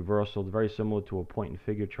 tick reversal. It's very similar to a point and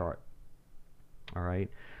figure chart. All right.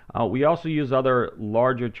 We also use other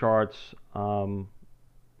larger charts.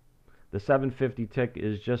 The 750 tick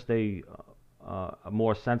is just a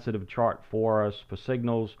more sensitive chart for us for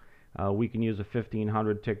signals. We can use a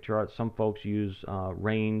 1500 tick chart. Some folks use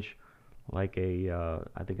range, like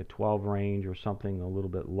I think a 12 range or something a little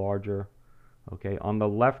bit larger. Okay, on the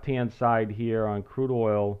left hand side here on crude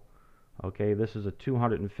oil, okay, this is a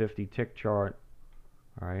 250 tick chart.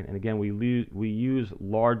 All right, and again we use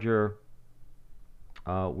larger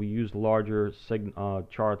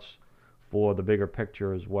charts for the bigger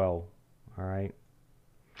picture as well. All right,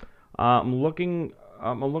 I'm looking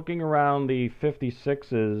around the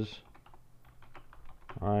 56s.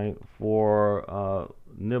 All right, for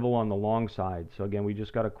nibble on the long side. So again, we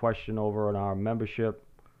just got a question over on our membership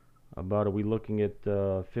about, are we looking at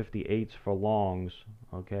 58s for longs?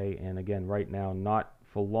 Okay, and again, right now, not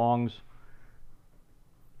for longs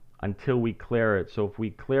until we clear it. So if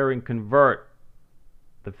we clear and convert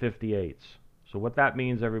the 58s. So what that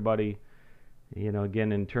means, everybody, you know,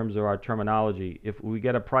 again, in terms of our terminology, if we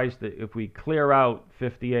get a price that, if we clear out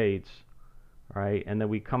 58s, right, and then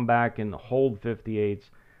we come back and hold 58s,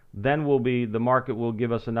 then the market will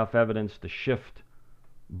give us enough evidence to shift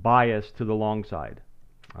bias to the long side.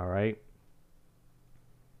 All right.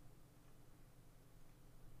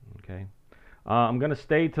 Okay. I'm going to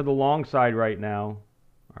stay to the long side right now.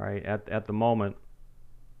 All right. At the moment.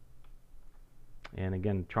 And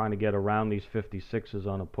again, trying to get around these 56s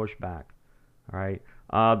on a pushback. All right.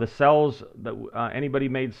 The sells that anybody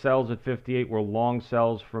made sells at 58 were long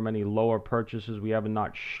sells from any lower purchases. We have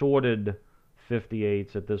not shorted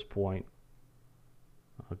 58s at this point.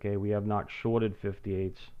 Okay. We have not shorted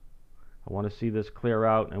 58s. I want to see this clear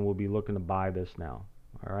out, and we'll be looking to buy this now.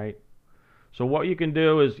 All right. So what you can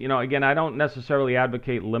do is, you know, again, I don't necessarily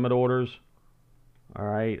advocate limit orders. All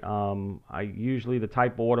right. I usually, the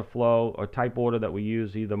type order flow or type order that we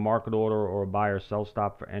use, either market order or a buy or sell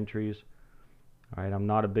stop for entries. All right. I'm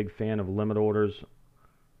not a big fan of limit orders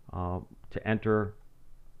to enter.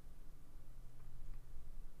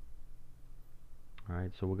 All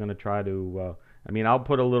right. So we're going to try to. I mean, I'll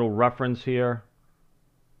put a little reference here.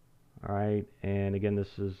 All right, and again,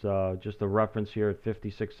 this is just a reference here at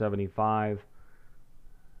 56.75.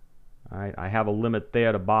 All right, I have a limit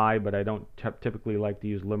there to buy, but I don't typically like to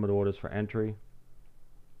use limit orders for entry.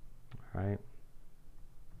 All right.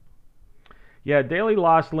 Yeah, daily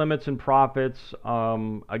loss limits and profits.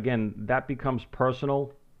 Again, that becomes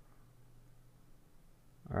personal.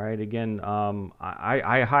 All right. Again,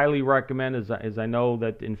 I highly recommend, as I know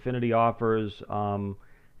that Infinity offers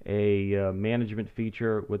a management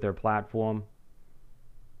feature with their platform.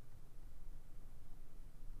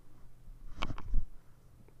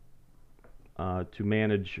 To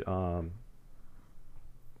manage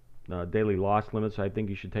daily loss limits. I think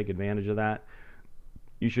you should take advantage of that.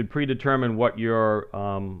 You should predetermine what your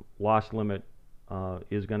loss limit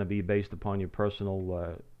is going to be based upon your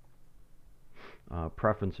personal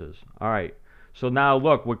preferences. All right. So now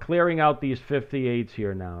look, we're clearing out these 58s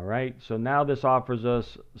here now, right? So now this offers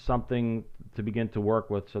us something to begin to work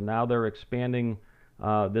with. So now they're expanding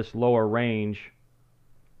this lower range.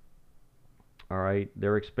 All right,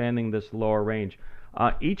 they're expanding this lower range.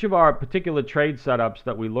 Each of our particular trade setups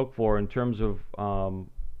that we look for in terms of,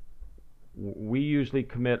 we usually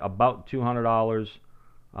commit about $200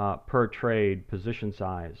 per trade position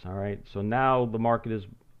size. All right, so now the market is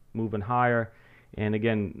moving higher. And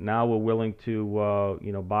again, now we're willing to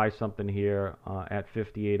buy something here at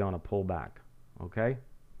 58 on a pullback. Okay.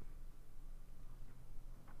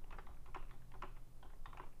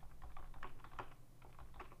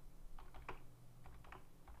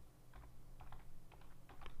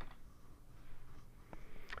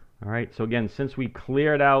 All right, so again, since we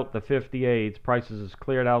cleared out the 58s, prices has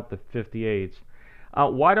cleared out the 58s.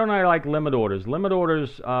 Why don't I like limit orders? Limit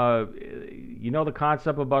orders, you know the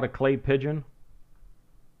concept about a clay pigeon?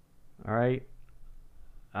 All right.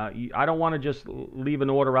 I don't want to just leave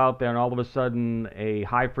an order out there and all of a sudden a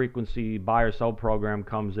high frequency buy or sell program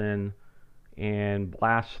comes in and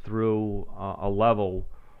blasts through a level,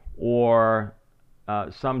 or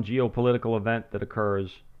some geopolitical event that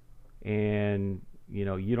occurs and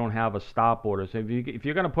you don't have a stop order. So if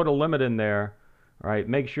you're going to put a limit in there, right,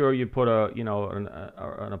 make sure you put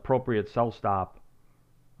an appropriate sell stop,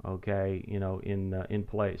 okay, in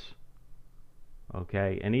place,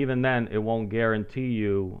 okay. And even then, it won't guarantee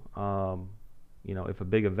you, if a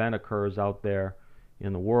big event occurs out there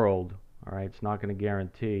in the world, all right, it's not going to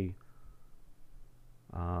guarantee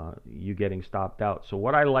you getting stopped out. So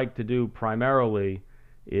what I like to do primarily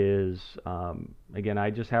is, again,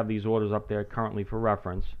 I just have these orders up there currently for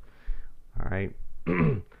reference, all right.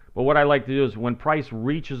 But what I like to do is when price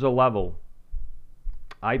reaches a level,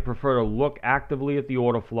 I prefer to look actively at the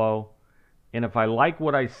order flow, and if I like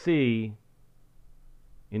what I see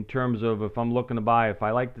in terms of if I'm looking to buy,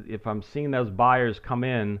 if I'm seeing those buyers come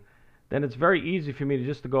in, then it's very easy for me to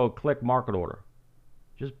just to go click market order.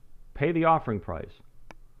 Just pay the offering price.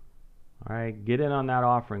 All right, get in on that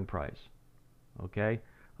offering price. Okay.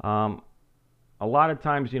 A lot of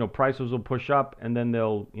times, prices will push up and then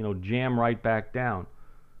they'll, jam right back down.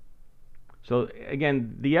 So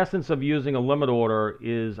again, the essence of using a limit order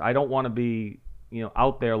is I don't want to be,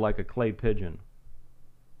 out there like a clay pigeon.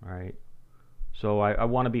 All right. So I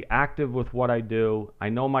want to be active with what I do. I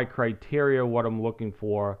know my criteria, what I'm looking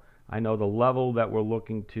for. I know the level that we're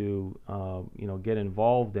looking to, get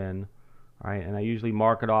involved in. All right, and I usually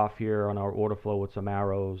mark it off here on our order flow with some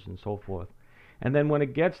arrows and so forth. And then when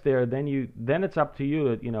it gets there, then it's up to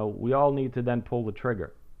you. We all need to then pull the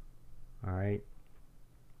trigger. All right.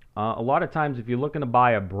 A lot of times, if you're looking to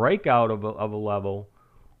buy a breakout of a level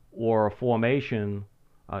or a formation,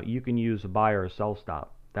 you can use a buy or a sell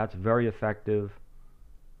stop. That's very effective.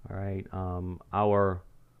 All right. Our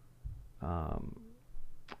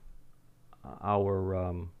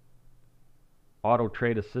auto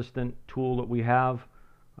trade assistant tool that we have,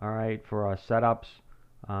 all right, for our setups,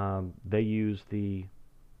 they use the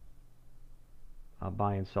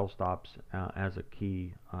buy and sell stops as a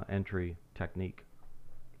key entry technique.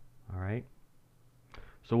 All right.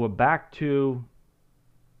 So we're back to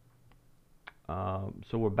the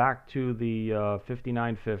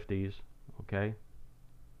 5950s. Okay.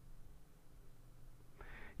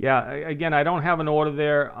 Yeah. Again, I don't have an order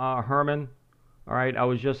there, Herman. All right, I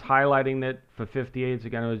was just highlighting it for 58s.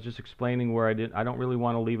 Again, I was just explaining where I don't really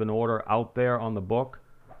want to leave an order out there on the book.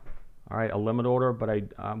 All right, a limit order, but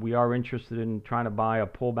we are interested in trying to buy a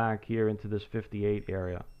pullback here into this 58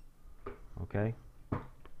 area. Okay. All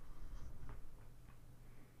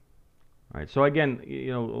right, so again,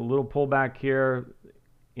 a little pullback here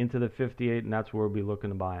into the 58, and that's where we'll be looking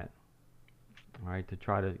to buy it. All right, to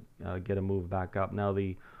try to get a move back up. Now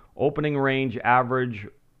the opening range average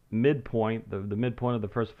midpoint, the midpoint of the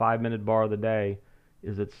first 5-minute bar of the day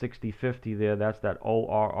is at 60.50 there. That's that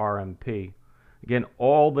ORRMP. Again,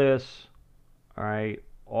 all this, all right,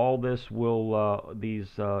 all this will, these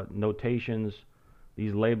notations,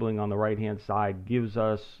 these labeling on the right-hand side gives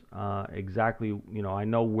us exactly, I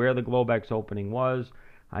know where the Globex opening was.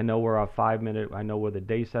 I know where our 5-minute, I know where the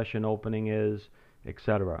day session opening is,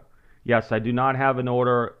 etc. Yes, I do not have an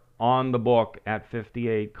order on the book at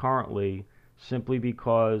 58 currently, simply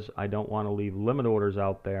because I don't want to leave limit orders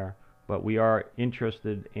out there, but we are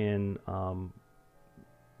interested in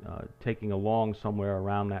taking a long somewhere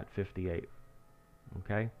around that 58.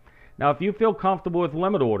 Okay. Now, if you feel comfortable with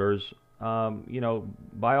limit orders,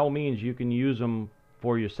 by all means, you can use them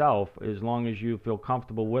for yourself as long as you feel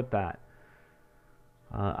comfortable with that.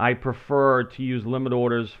 I prefer to use limit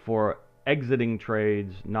orders for exiting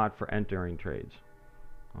trades, not for entering trades.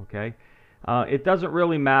 Okay. It doesn't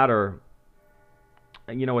really matter.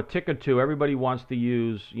 A tick or two, everybody wants to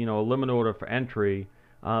use, a limit order for entry.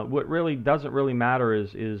 What really doesn't really matter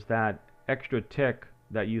is that extra tick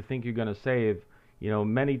that you think you're going to save.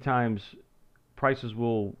 Many times prices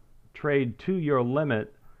will trade to your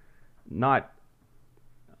limit, not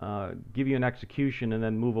give you an execution and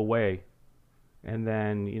then move away. And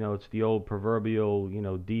then, it's the old proverbial,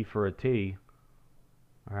 D for a T.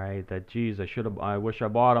 All right, that geez, I wish I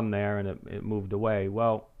bought them there and it moved away.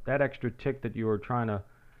 Well, that extra tick that you were trying to,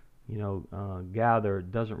 gather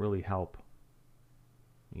doesn't really help.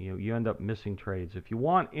 You end up missing trades. If you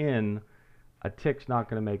want in, a tick's not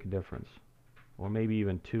going to make a difference, or maybe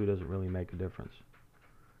even two doesn't really make a difference.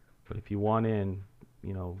 But if you want in,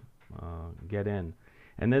 get in.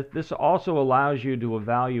 And this also allows you to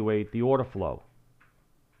evaluate the order flow.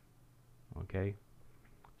 Okay.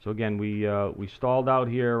 So again, we stalled out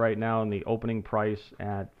here right now in the opening price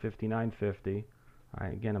at 59.50. All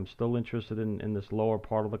right. Again, I'm still interested in this lower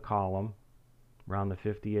part of the column, around the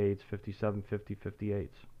 58s, 57.50, 58s.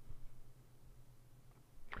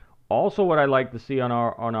 Also, what I like to see on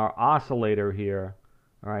our oscillator here,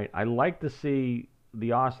 all right, I like to see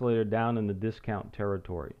the oscillator down in the discount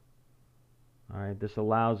territory. All right, this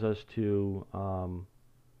allows us to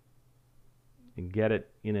get it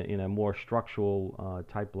in a more structural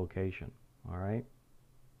type location. All right.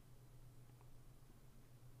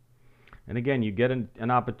 And again, you get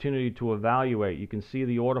an opportunity to evaluate. You can see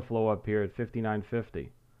the order flow up here at 59.50.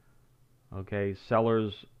 Okay,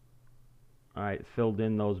 sellers, all right, filled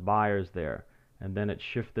in those buyers there, and then it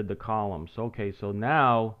shifted the columns. Okay, so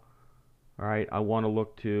now, all right, I want to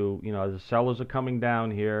look to, as the sellers are coming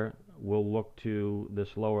down here, we'll look to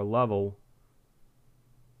this lower level,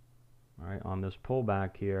 all right, on this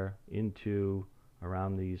pullback here into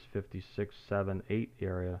around these 56, 7, 8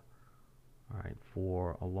 area, all right,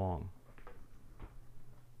 for a long.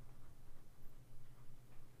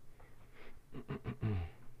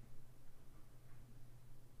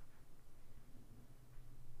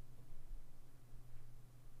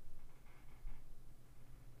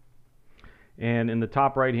 And in the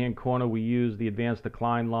top right hand corner, we use the advanced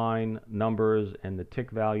decline line numbers and the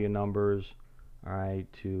tick value numbers, all right,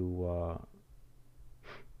 to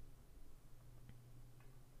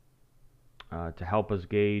help us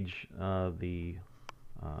gauge the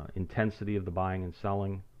intensity of the buying and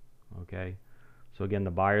selling. Okay, so again,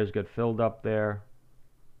 the buyers get filled up there.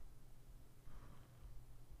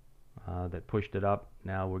 That pushed it up.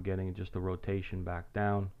 Now we're getting just a rotation back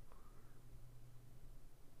down.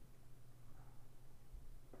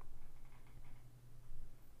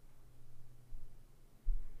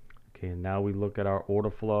 Okay, and now we look at our order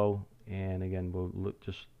flow, and again, we'll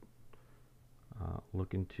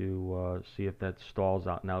looking to see if that stalls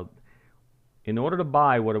out. Now, in order to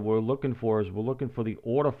buy, what we're looking for is we're looking for the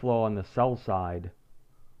order flow on the sell side,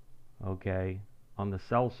 okay, on the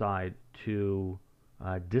sell side to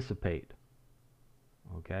dissipate,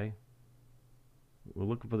 okay? We're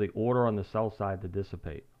looking for the order on the sell side to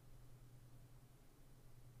dissipate.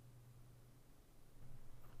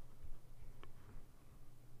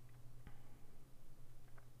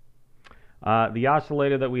 The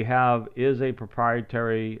oscillator that we have is a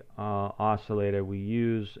proprietary oscillator. We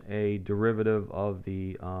use a derivative of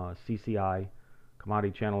the CCI,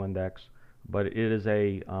 Commodity Channel Index, but it is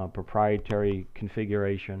a proprietary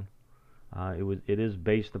configuration. It is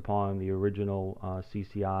based upon the original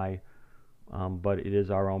CCI, but it is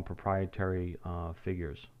our own proprietary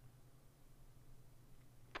figures.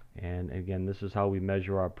 And again, this is how we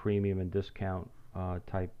measure our premium and discount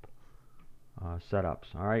type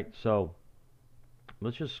setups. All right, so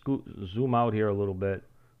let's just zoom out here a little bit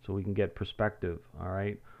so we can get perspective. All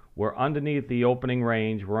right, we're underneath the opening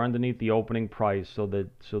range, we're underneath the opening price, so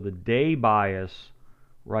the day bias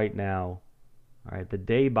right now, all right, the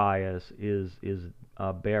day bias is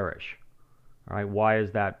bearish. All right, why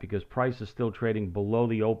is that? Because price is still trading below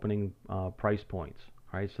the opening price points.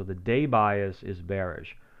 All right, so the day bias is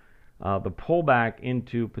bearish. The pullback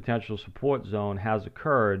into potential support zone has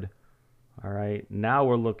occurred. All right, now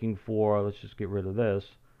we're looking for, let's just get rid of this.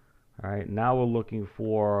 All right, now we're looking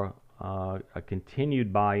for a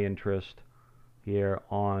continued buy interest here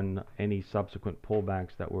on any subsequent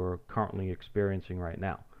pullbacks that we're currently experiencing right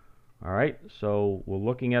now. All right, so we're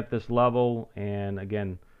looking at this level, and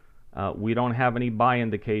again, we don't have any buy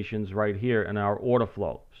indications right here in our order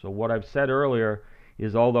flow. So what I've said earlier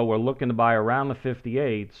is, although we're looking to buy around the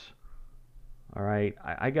 58s, all right,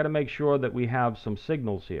 I got to make sure that we have some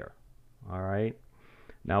signals here. All right.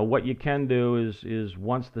 Now, what you can do is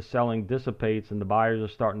once the selling dissipates and the buyers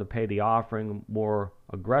are starting to pay the offering more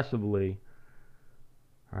aggressively,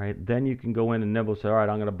 all right, then you can go in and nibble and say, all right,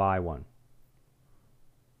 I'm going to buy one.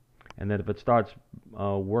 And then if it starts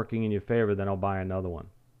working in your favor, then I'll buy another one.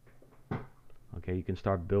 Okay, you can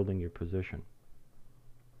start building your position.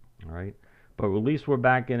 All right. But at least we're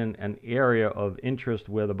back in an area of interest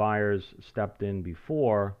where the buyers stepped in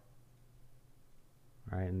before.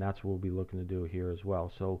 All right, and that's what we'll be looking to do here as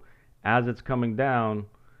well. So as it's coming down,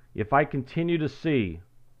 if I continue to see,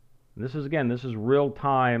 And this is, again, this is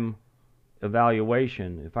real-time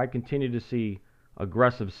evaluation. If I continue to see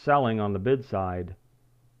aggressive selling on the bid side,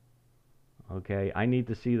 okay, I need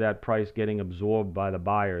to see that price getting absorbed by the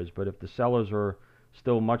buyers. But if the sellers are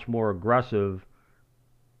still much more aggressive,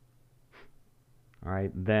 all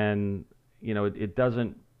right, then, you know, it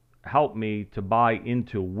doesn't help me to buy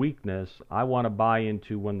into weakness. I want to buy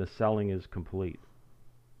into when the selling is complete.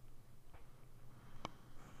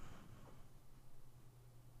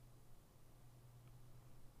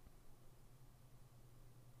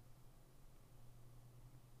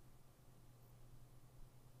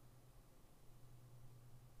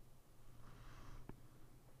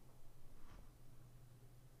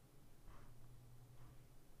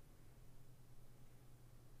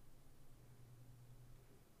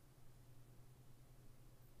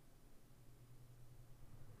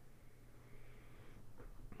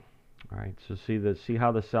 All right, so see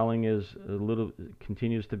how the selling is a little,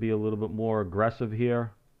 continues to be a little bit more aggressive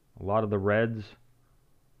here. A lot of the reds.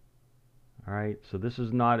 All right, so this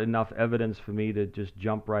is not enough evidence for me to just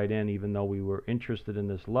jump right in, even though we were interested in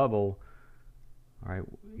this level. All right,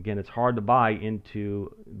 again, it's hard to buy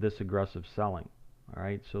into this aggressive selling. All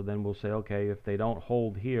right, so then we'll say, okay, if they don't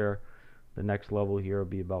hold here, the next level here will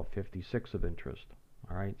be about 56 of interest.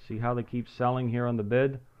 All right, see how they keep selling here on the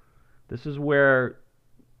bid? This is where,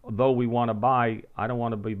 though we want to buy, I don't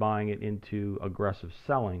want to be buying it into aggressive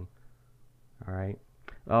selling. All right.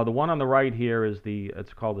 The one on the right here is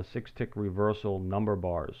it's called the 6-tick reversal number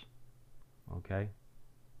bars. Okay.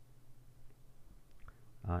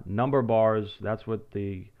 Number bars, that's what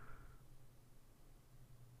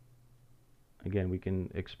again, we can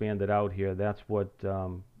expand it out here. That's what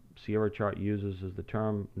Sierra Chart uses as the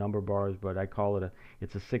term number bars, but I call it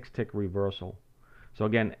it's a 6-tick reversal. So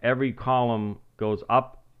again, every column goes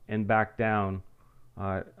up and back down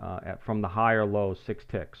from the higher low 6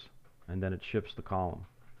 ticks, and then it shifts the column.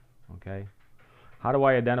 Okay. How do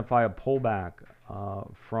I identify a pullback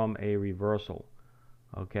from a reversal?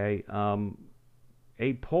 Okay.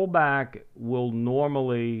 A pullback will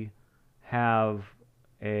normally have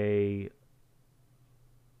a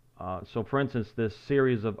so for instance, this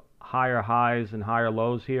series of higher highs and higher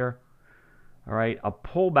lows here, all right, a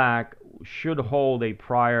pullback should hold a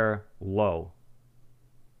prior low.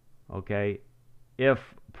 Okay, if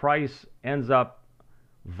price ends up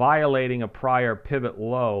violating a prior pivot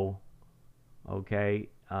low, okay,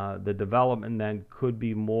 the development then could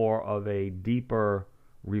be more of a deeper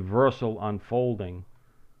reversal unfolding.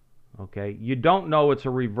 Okay, you don't know it's a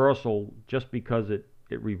reversal just because it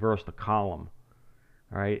reversed a column.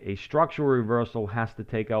 All right, a structural reversal has to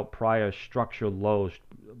take out prior structural lows.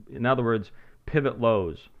 In other words, pivot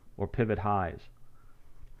lows or pivot highs.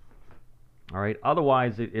 All right,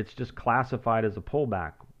 otherwise it's just classified as a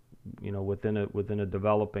pullback, you know, within a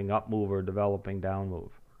developing up move or developing down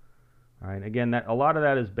move. All right, again, a lot of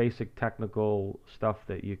that is basic technical stuff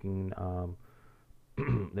that you can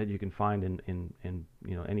that you can find in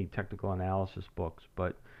you know, any technical analysis books,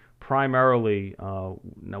 but primarily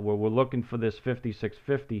now we're looking for this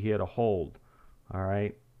 5650 here to hold. All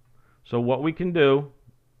right, so what we can do,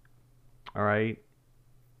 all right,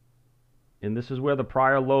 and this is where the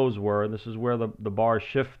prior lows were, this is where the bar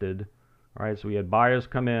shifted. All right, so we had buyers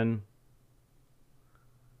come in,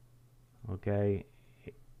 okay.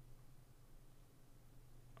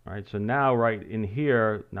 All right, so now right in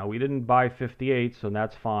here, now we didn't buy 58, so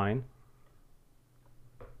that's fine.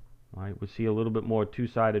 All right, we see a little bit more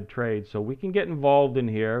two-sided trade, so we can get involved in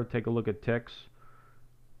here. Take a look at ticks.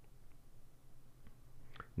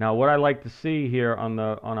 Now, what I like to see here on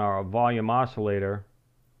our volume oscillator,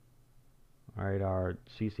 all right, our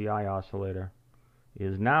CCI oscillator,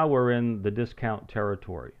 is now we're in the discount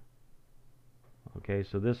territory. Okay,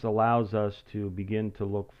 so this allows us to begin to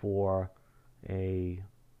look for an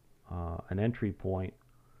entry point.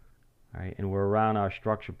 All right, and we're around our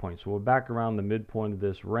structure point. So we're back around the midpoint of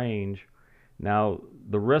this range. Now,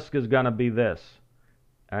 the risk is going to be this.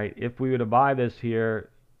 All right, if we were to buy this here,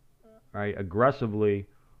 all right, aggressively,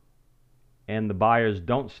 and the buyers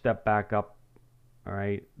don't step back up, all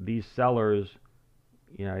right, these sellers,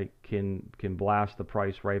 you know, can blast the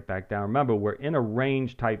price right back down. Remember, we're in a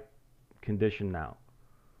range type condition now.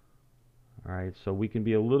 All right, so we can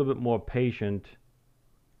be a little bit more patient,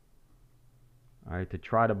 all right, to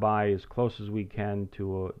try to buy as close as we can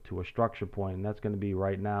to a structure point, and that's going to be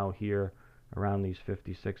right now here around these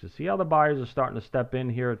 56s. See how the buyers are starting to step in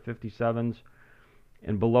here at 57s,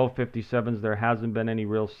 and below 57s there hasn't been any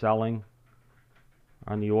real selling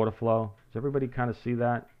on the order flow. Does everybody kind of see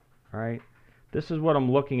that? All right, this is what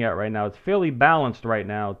I'm looking at right now. It's fairly balanced right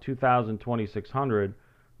now, 2,000, 2,600,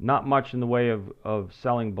 not much in the way of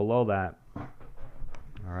selling below that.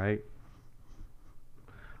 All right.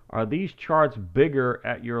 Are these charts bigger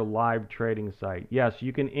at your live trading site? Yes,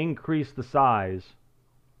 you can increase the size.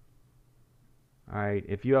 All right.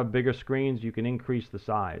 If you have bigger screens, you can increase the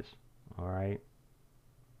size. All right.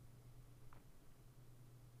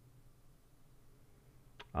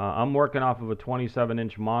 I'm working off of a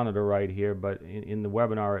 27-inch monitor right here, but in the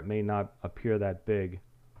webinar it may not appear that big.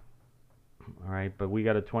 All right, but we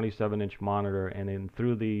got a 27-inch monitor, and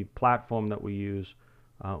through the platform that we use,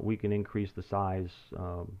 we can increase the size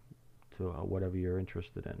to whatever you're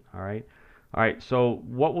interested in. All right. So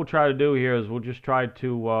what we'll try to do here is we'll just try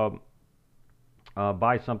to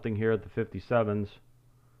buy something here at the 57s.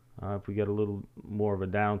 If we get a little more of a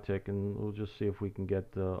downtick, and we'll just see if we can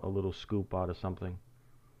get a little scoop out of something.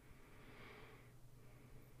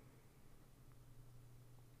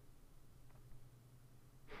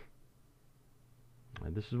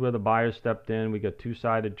 And this is where the buyer stepped in. We got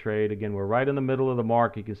two-sided trade. Again, we're right in the middle of the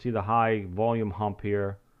market. You can see the high volume hump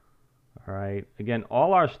here. All right. Again,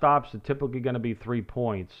 all our stops are typically going to be 3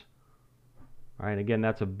 points. All right. Again,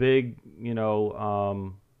 that's a big,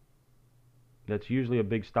 that's usually a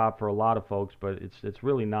big stop for a lot of folks, but it's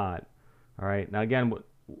really not. All right. Now, again,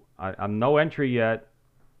 I'm no entry yet.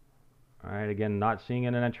 All right. Again, not seeing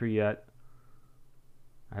an entry yet.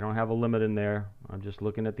 I don't have a limit in there. I'm just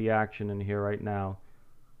looking at the action in here right now.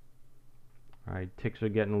 All right, ticks are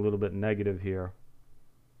getting a little bit negative here.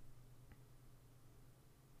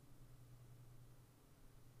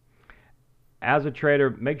 As a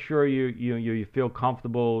trader, make sure you feel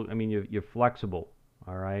comfortable. I mean, you're flexible.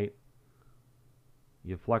 All right,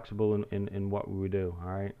 you're flexible in what we do.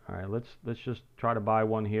 All right. Let's just try to buy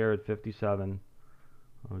one here at 57.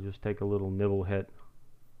 I'll just take a little nibble hit.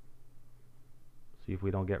 See if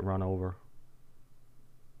we don't get run over.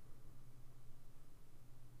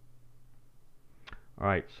 All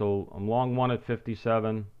right, so I'm long one at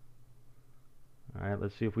 57. All right,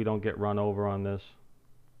 let's see if we don't get run over on this.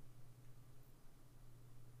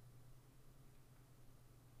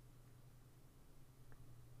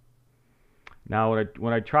 Now,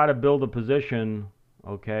 when I try to build a position,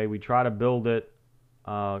 okay, we try to build it,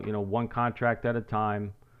 one contract at a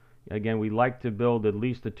time. Again, we like to build at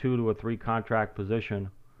least a 2 to a 3 contract position,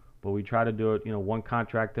 but we try to do it, one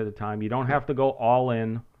contract at a time. You don't have to go all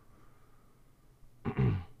in.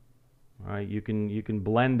 All right, you can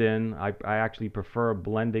blend in. I actually prefer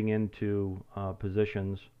blending into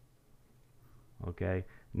positions. Okay.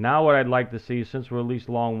 Now what I'd like to see, since we're at least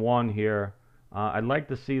long one here, I'd like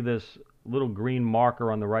to see this little green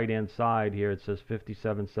marker on the right hand side here. It says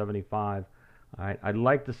 57.75. All right. I'd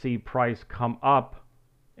like to see price come up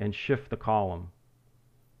and shift the column.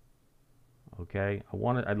 Okay.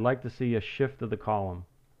 I'd like to see a shift of the column.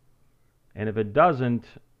 And if it doesn't,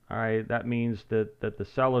 all right, that means that the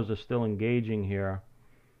sellers are still engaging here.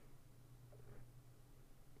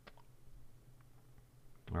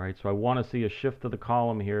 All right, so I want to see a shift of the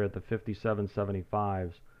column here at the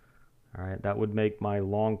 57.75s. All right, that would make my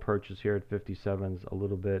long purchase here at 57s a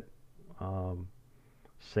little bit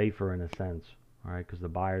safer in a sense. All right, because the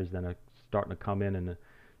buyers then are starting to come in and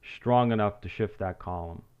strong enough to shift that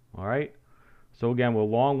column. All right, so again, we're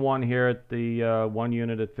long one here at the 1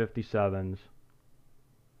 unit at 57s.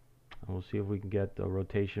 And we'll see if we can get the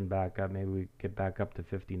rotation back up. Maybe we get back up to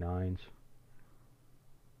 59s.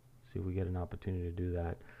 See if we get an opportunity to do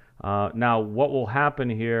that. Now, what will happen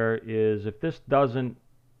here is if this doesn't,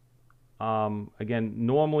 again,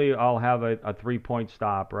 normally I'll have a 3-point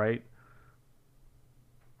stop, right?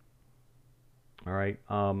 All right.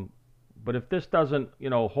 But if this doesn't,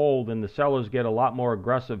 hold and the sellers get a lot more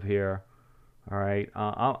aggressive here, all right,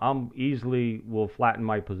 I'm easily will flatten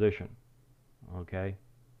my position. Okay.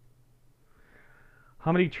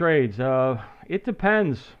 How many trades? It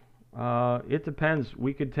depends. It depends.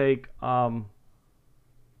 We could take, again,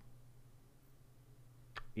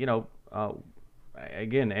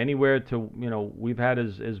 anywhere to, we've had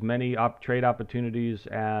as many trade opportunities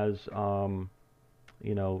as, 10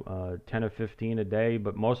 or 15 a day,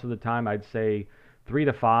 but most of the time I'd say 3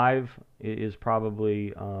 to 5 is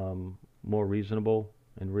probably more reasonable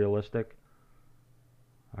and realistic.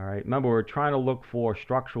 All right. Remember, we're trying to look for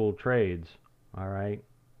structural trades. All right.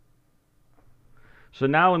 So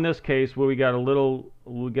now in this case, where we get a little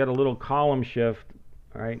column shift.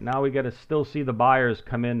 All right. Now we got to still see the buyers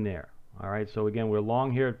come in there. All right. So again, we're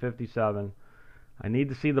long here at 57. I need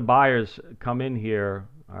to see the buyers come in here.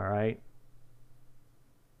 All right.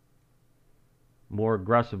 More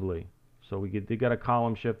aggressively. So we did get a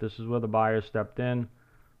column shift. This is where the buyers stepped in.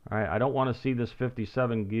 All right. I don't want to see this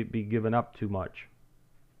 57 be given up too much.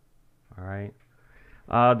 All right.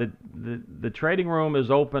 The trading room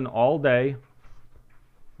is open all day.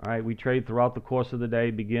 All right, we trade throughout the course of the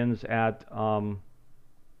day. Begins at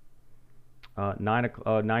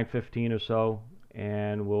 9:15 or so,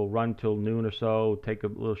 and we'll run till noon or so. Take a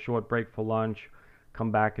little short break for lunch.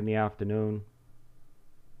 Come back in the afternoon.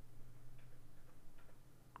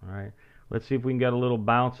 All right. Let's see if we can get a little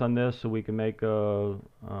bounce on this so we can make a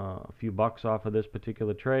few bucks off of this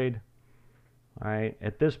particular trade. All right.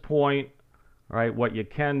 At this point, all right, what you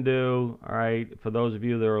can do, all right, for those of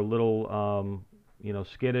you that are a little,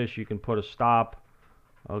 skittish, you can put a stop,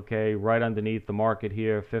 okay, right underneath the market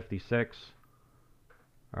here, 56.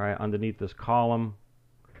 All right, underneath this column.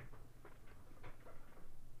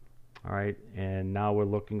 All right, and now we're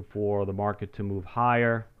looking for the market to move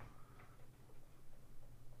higher.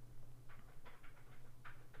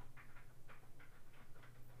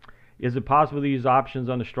 Is it possible to use options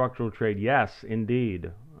on the structural trade? Yes, indeed.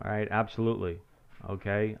 All right, absolutely.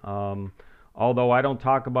 Okay. Although I don't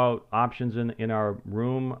talk about options in our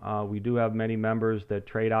room, we do have many members that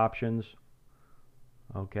trade options.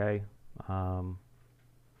 Okay. All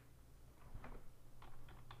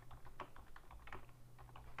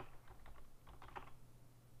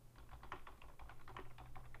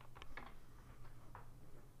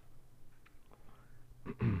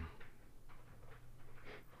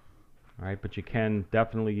right, but you can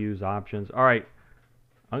definitely use options. All right,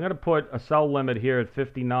 I'm going to put a sell limit here at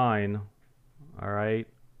 59. All right,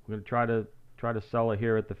 we're going to try to sell it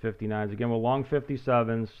here at the 59s. Again, we're long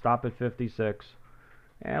 57s, stop at 56,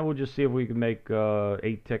 and we'll just see if we can make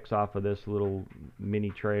 8 ticks off of this little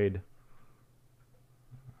mini trade.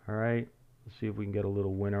 All right, let's see if we can get a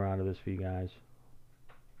little winner out of this for you guys.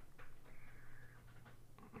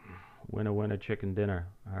 Winner, winner, chicken dinner.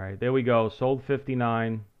 All right, there we go. Sold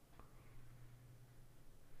 59.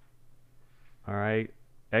 All right,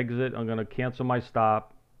 exit. I'm going to cancel my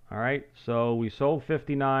stop. All right, so we sold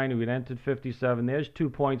 59. We entered 57. There's 2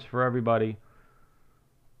 points for everybody.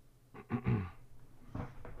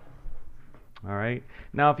 All right.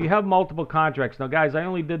 Now, if you have multiple contracts, now guys, I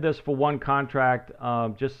only did this for one contract,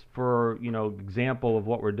 just for example of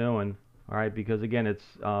what we're doing. All right, because again, it's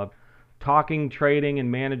talking, trading,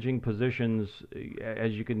 and managing positions.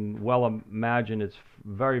 As you can well imagine, it's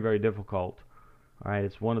very, very difficult. All right,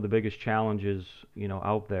 it's one of the biggest challenges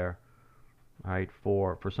out there. All right,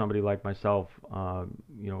 for somebody like myself,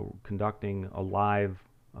 conducting a live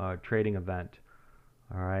trading event.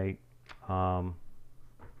 All right. All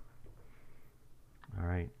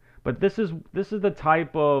right, but this is the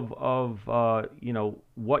type of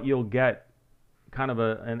what you'll get, kind of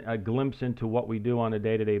a glimpse into what we do on a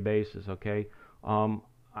day-to-day basis. Okay,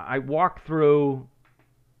 I walk through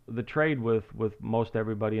the trade with most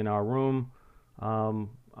everybody in our room.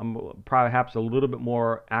 I'm perhaps a little bit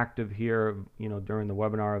more active here, during the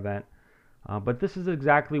webinar event, but this is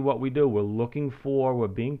exactly what we do. We're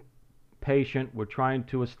being patient. We're trying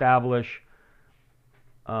to establish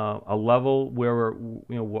a level where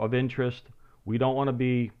we're, of interest. We don't want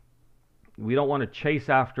to chase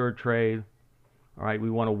after a trade. All right, we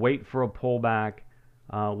want to wait for a pullback.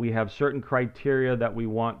 We have certain criteria that we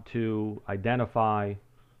want to identify.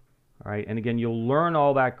 All right, and again, you'll learn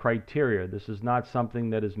all that criteria. This is not something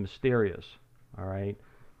that is mysterious. All right,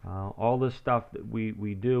 all this stuff that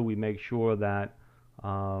we do, we make sure that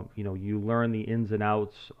you learn the ins and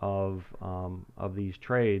outs of these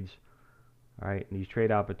trades. All right, and these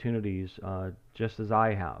trade opportunities, just as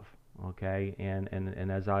I have, okay, and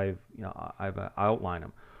as I've outlined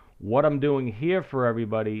them. What I'm doing here for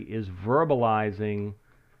everybody is verbalizing,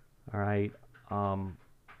 all right,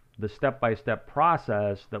 the step-by-step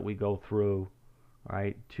process that we go through, all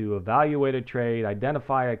right, to evaluate a trade,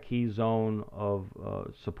 identify a key zone of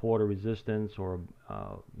support or resistance, or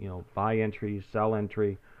buy entry, sell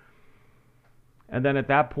entry, and then at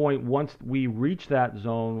that point, once we reach that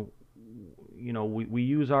zone, we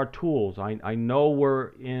use our tools. I know we're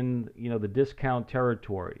in the discount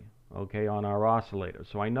territory, okay, on our oscillator,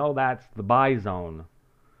 so I know that's the buy zone.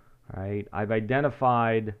 Right, I've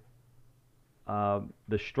identified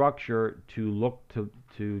the structure to look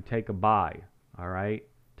to take a buy. All right,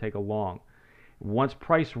 take a long. Once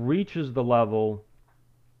price reaches the level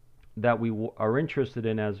that we are interested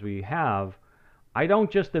in, as we have, I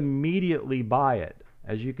don't just immediately buy it.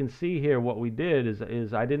 As you can see here, what we did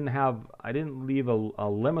is I didn't leave a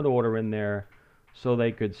limit order in there so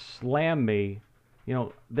they could slam me.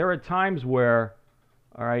 There are times where,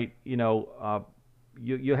 all right,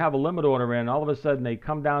 you have a limit order in, all of a sudden they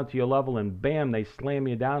come down to your level and bam, they slam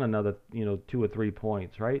you down another 2 or 3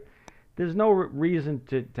 points, right? There's no reason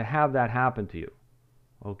to have that happen to you,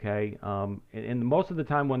 okay? And most of the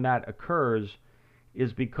time when that occurs,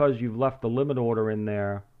 is because you've left the limit order in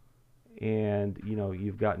there and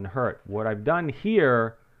you've gotten hurt. What I've done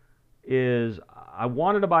here is I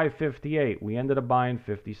wanted to buy 58. We ended up buying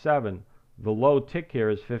 57. The low tick here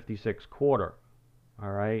is 56.25.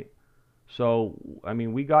 All right. So I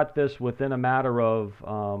mean, we got this within a matter of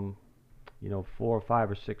 4 or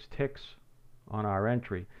 5 or 6 ticks on our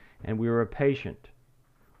entry, and we were patient.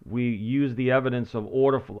 We used the evidence of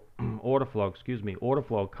order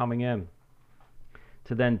flow coming in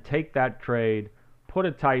to then take that trade, put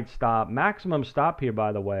a tight stop. Maximum stop here,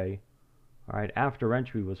 by the way, all right, after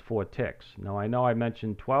entry was 4 ticks. Now I know I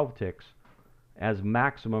mentioned 12 ticks as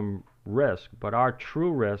maximum risk, but our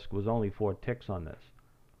true risk was only 4 ticks on this.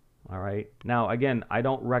 All right. Now again, I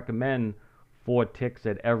don't recommend 4 ticks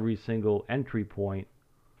at every single entry point.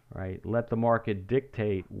 Right. Let the market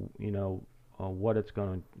dictate, what it's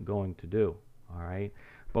going to do. All right.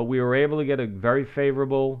 But we were able to get a very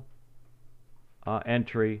favorable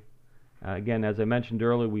entry. Again, as I mentioned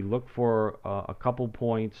earlier, we look for a couple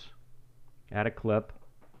points at a clip.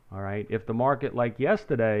 All right. If the market, like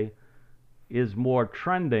yesterday, is more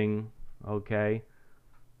trending, okay,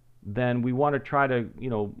 then we want to try to,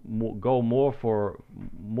 go more for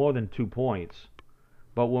more than 2 points.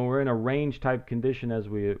 But when we're in a range type condition as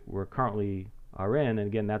we're currently are in, and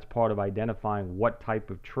again, that's part of identifying what type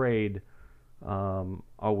of trade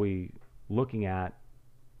are we looking at,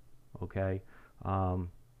 okay,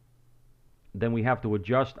 then we have to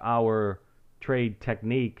adjust our trade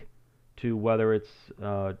technique to whether it's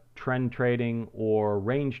trend trading or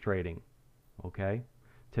range trading, okay.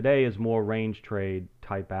 Today is more range trade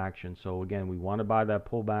type action. So again, we want to buy that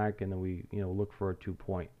pullback, and then we look for a 2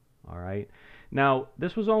 point. All right. Now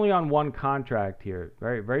this was only on one contract here.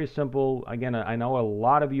 Very very simple. Again, I know a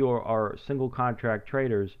lot of you are single contract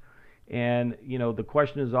traders, and the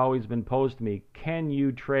question has always been posed to me: can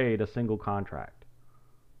you trade a single contract?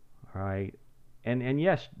 All right. And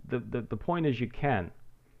yes, the point is you can.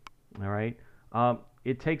 All right.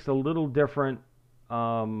 It takes a little different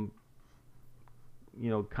kind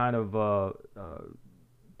of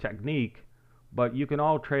technique, but you can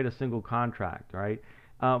all trade a single contract, right?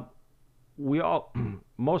 We all,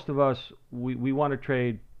 most of us, we want to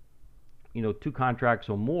trade, 2 contracts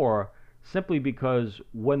or more, simply because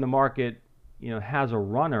when the market, has a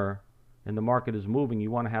runner and the market is moving, you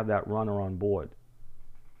want to have that runner on board.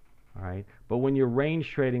 All right. But when you're range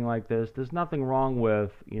trading like this, there's nothing wrong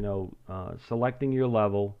with, selecting your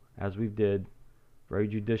level, as we did, very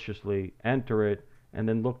judiciously, enter it, and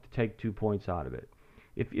then look to take 2 points out of it.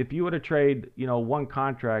 If you were to trade, one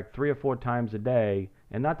contract 3 or 4 times a day,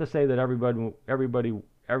 and not to say that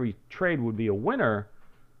every trade would be a winner,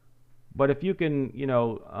 but if you can,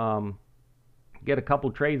 get a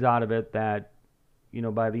couple trades out of it that,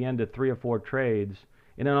 by the end of 3 or 4 trades,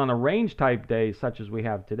 and then on a range type day such as we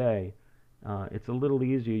have today, it's a little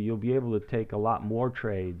easier. You'll be able to take a lot more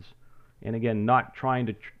trades. And again, not trying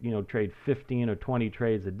to trade 15 or 20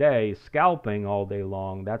 trades a day, scalping all day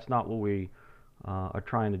long. That's not what we are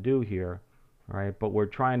trying to do here, all right? But we're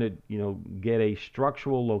trying to get a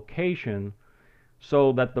structural location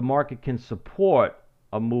so that the market can support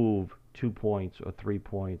a move 2 points or 3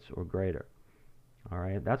 points or greater. All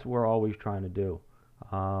right, that's what we're always trying to do.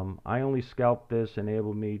 I only scalped this,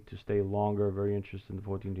 enabled me to stay longer. Very interested in the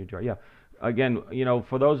 14-day chart. Yeah. Again,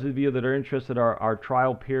 for those of you that are interested, our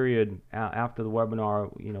trial period after the webinar,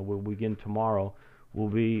 will begin tomorrow, will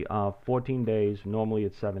be 14 days. Normally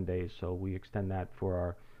it's 7 days, so we extend that for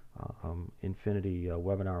our Infinity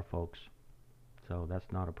webinar folks. So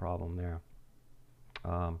that's not a problem there.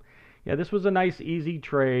 Yeah, this was a nice, easy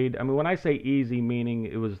trade. I mean, when I say easy, meaning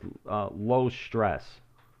it was low stress.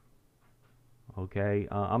 Okay,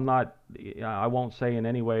 I won't say in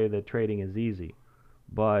any way that trading is easy,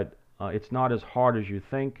 but it's not as hard as you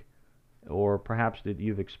think, or perhaps that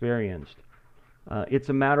you've experienced. It's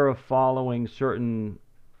a matter of following certain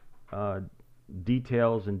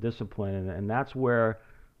details and discipline, and that's where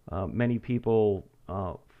many people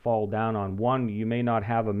fall down on. One, you may not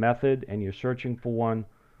have a method and you're searching for one.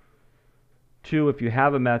 2, if you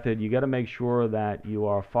have a method, you got to make sure that you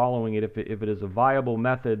are following it. If it is a viable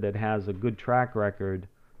method that has a good track record,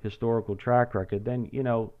 historical track record, then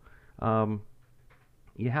you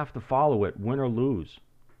have to follow it, win or lose.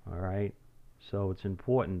 All right. So it's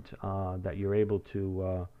important that you're able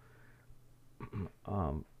to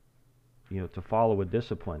to follow a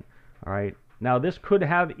discipline. All right. Now this could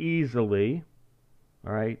have easily,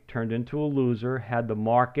 all right, turned into a loser had the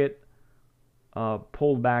market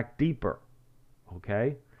pulled back deeper.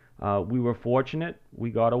 Okay, we were fortunate. We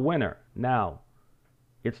got a winner. Now,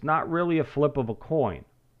 it's not really a flip of a coin,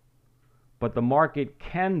 but the market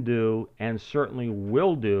can do and certainly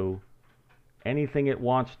will do anything it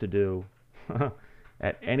wants to do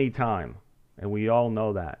at any time. And we all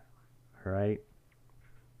know that, right?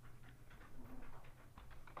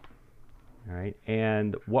 All right.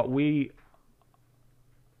 And what we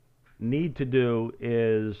need to do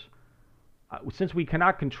is, since we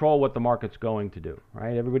cannot control what the market's going to do,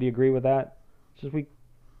 right? Everybody agree with that? Since we're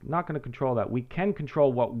not going to control that, we can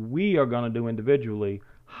control what we are going to do individually,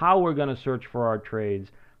 how we're going to search for our trades,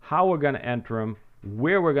 how we're going to enter them,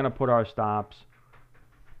 where we're going to put our stops,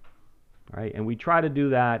 right? And we try to do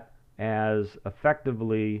that as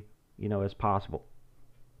effectively, as possible.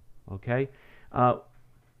 Okay?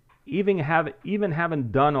 Even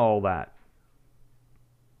having done all that,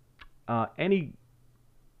 any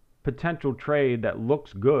potential trade that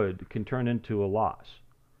looks good can turn into a loss.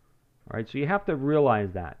 All right, so you have to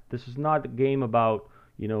realize that this is not a game about,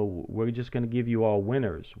 we're just going to give you all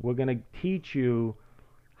winners. We're going to teach you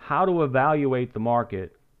how to evaluate the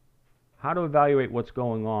market, how to evaluate what's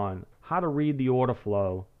going on, how to read the order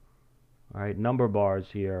flow. All right, number bars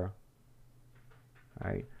here.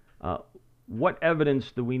 All right, what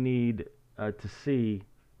evidence do we need to see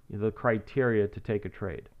the criteria to take a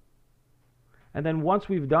trade? And then once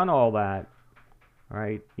we've done all that, all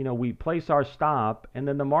right, we place our stop, and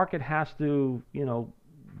then the market has to,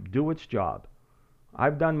 do its job.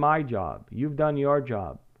 I've done my job. You've done your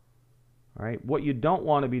job. All right. What you don't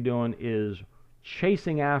want to be doing is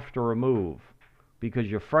chasing after a move because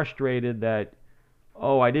you're frustrated that,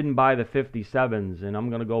 oh, I didn't buy the 57s and I'm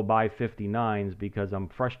going to go buy 59s because I'm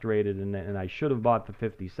frustrated and I should have bought the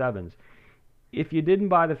 57s. If you didn't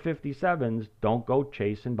buy the 57s, don't go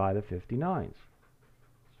chase and buy the 59s.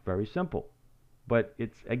 It's very simple. But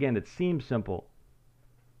it seems simple.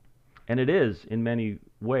 And it is in many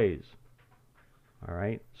ways. All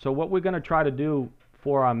right. So what we're going to try to do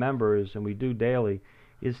for our members, and we do daily,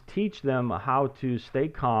 is teach them how to stay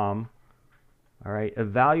calm. All right.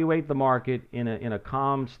 Evaluate the market in a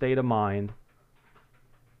calm state of mind.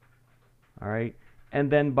 All right.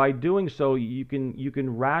 And then by doing so, you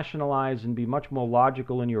can rationalize and be much more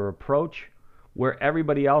logical in your approach, where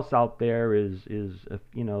everybody else out there is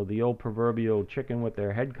the old proverbial chicken with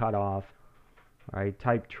their head cut off, all right,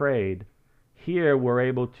 type trade. Here we're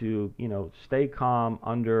able to stay calm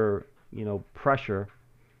under pressure.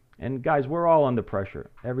 And guys, we're all under pressure.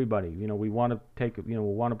 Everybody, we want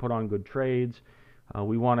to put on good trades.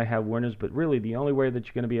 We want to have winners, but really the only way that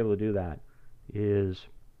you're going to be able to do that is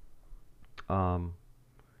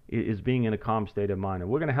being in a calm state of mind.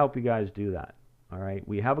 And we're going to help you guys do that. All right.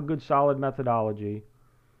 We have a good solid methodology,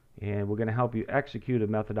 and we're going to help you execute a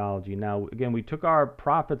methodology. Now, again, we took our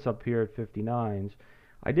profits up here at 59s.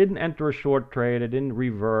 I didn't enter a short trade. I didn't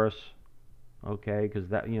reverse, okay, because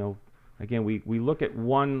that, again, we look at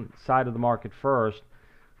one side of the market first.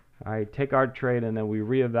 All right, take our trade, and then we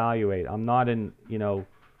reevaluate. I'm not in,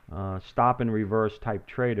 stop and reverse type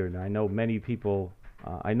trader. And I know many people,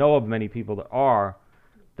 I know of many people that are,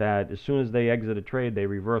 that as soon as they exit a trade, they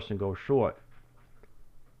reverse and go short.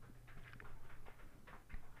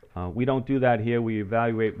 We don't do that here. We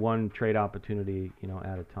evaluate one trade opportunity,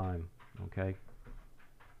 at a time. Okay.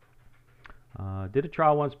 Did a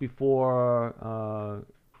trial once before.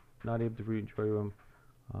 Not able to enjoy them.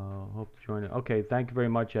 Hope to join it. Okay. Thank you very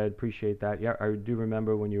much, Ed. Appreciate that. Yeah, I do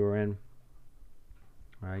remember when you were in.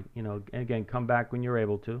 All right. Again, come back when you're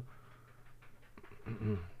able to.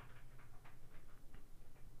 All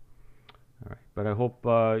right. But I hope.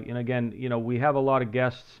 Again, we have a lot of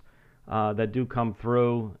guests that do come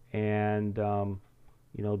through, and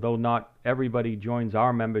though not everybody joins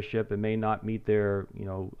our membership, it may not meet their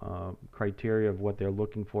criteria of what they're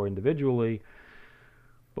looking for individually.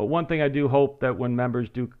 But one thing I do hope that when members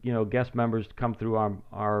do, guest members come through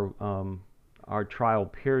our trial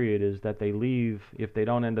period, is that they leave, if they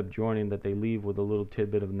don't end up joining, that they leave with a little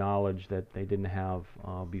tidbit of knowledge that they didn't have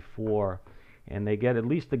before, and they get at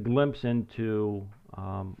least a glimpse into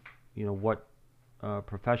what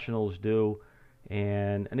professionals do.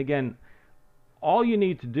 And again, all you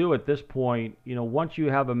need to do at this point, once you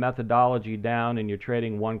have a methodology down and you're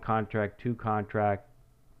trading one contract, two contract,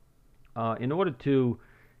 in order to,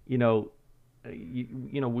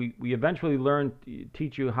 we eventually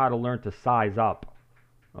teach you how to learn to size up.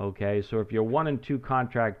 Okay, so if you're 1 and 2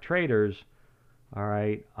 contract traders, all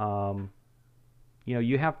right,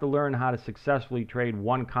 you have to learn how to successfully trade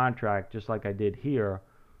one contract, just like I did here.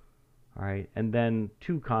 All right, and then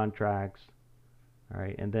 2 contracts. All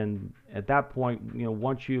right, and then at that point,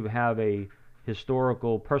 once you have a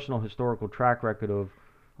personal historical track record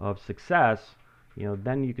of success,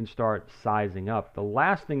 then you can start sizing up. The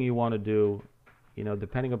last thing you want to do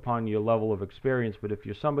depending upon your level of experience, but if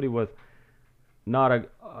you're somebody with not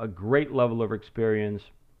a great level of experience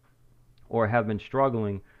or have been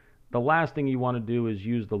struggling, the last thing you want to do is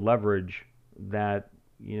use the leverage that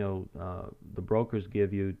the brokers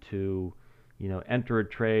give you to enter a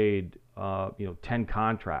trade, 10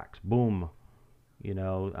 contracts, boom.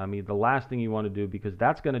 I mean, the last thing you want to do, because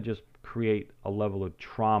that's going to just create a level of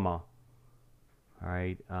trauma, all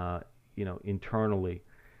right, internally.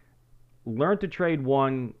 Learn to trade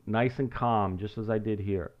one nice and calm, just as I did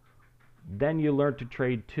here. Then you learn to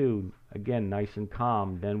trade two, again, nice and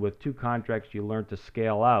calm. Then with two contracts, you learn to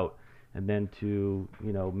scale out and then to,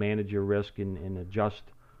 manage your risk and adjust,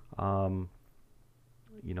 adjust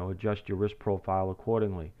your risk profile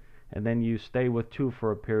accordingly. And then you stay with two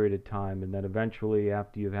for a period of time, and then eventually,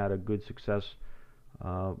 after you've had a good success,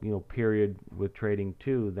 period with trading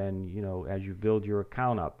two, then, as you build your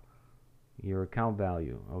account up, your account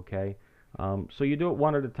value, okay? So you do it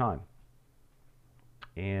one at a time.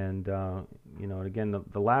 And, again,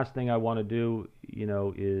 the last thing I want to do,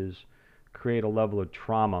 is create a level of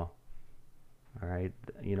trauma, all right,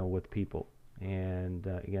 with people. And,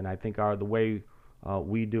 again, I think the way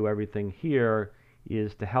we do everything here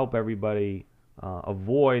is to help everybody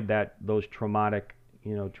avoid those traumatic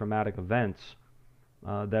events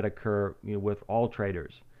that occur with all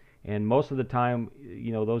traders. And most of the time,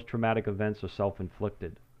 those traumatic events are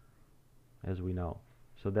self-inflicted, as we know.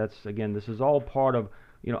 So that's, again, this is all part of,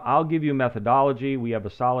 I'll give you methodology. We have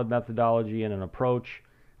a solid methodology and an approach.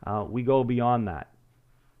 We go beyond that.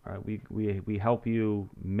 All right? We help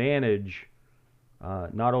you manage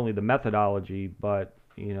not only the methodology, but,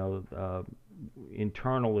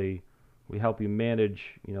 internally, we help you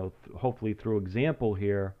manage, hopefully through example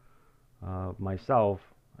here, myself.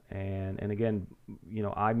 And again,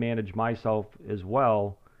 I manage myself as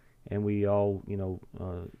well, and we all,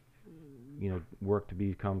 work to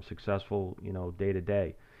become successful, day to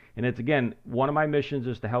day. And it's, again, one of my missions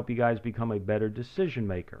is to help you guys become a better decision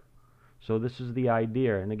maker. So this is the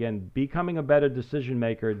idea. And again, becoming a better decision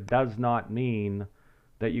maker does not mean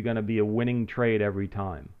that you're going to be a winning trade every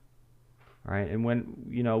time. All right? And when,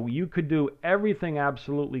 you could do everything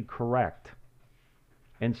absolutely correct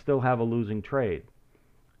and still have a losing trade.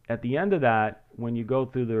 At the end of that, when you go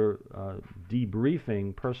through the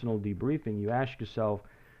debriefing, personal debriefing, you ask yourself,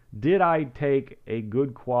 did I take a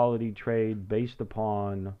good quality trade based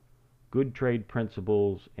upon good trade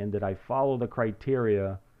principles, and did I follow the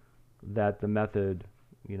criteria that the method,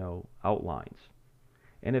 outlines?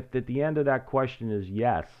 And if at the end of that question is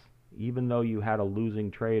yes, even though you had a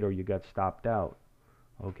losing trade or you got stopped out,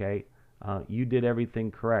 okay, you did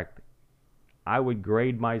everything correct, I would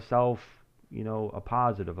grade myself, a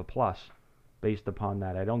positive, a plus, based upon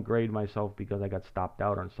that. I don't grade myself because I got stopped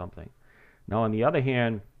out on something. Now, on the other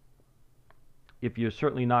hand, if you're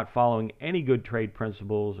certainly not following any good trade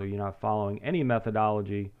principles, or you're not following any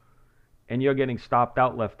methodology, and you're getting stopped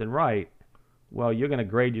out left and right, well, you're going to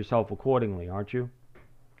grade yourself accordingly, aren't you?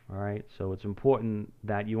 All right. So it's important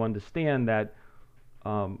that you understand that,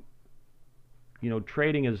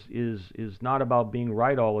 trading is not about being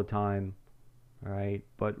right all the time, all right,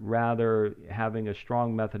 but rather having a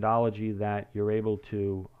strong methodology that you're able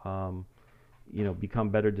to, become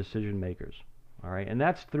better decision makers. All right, and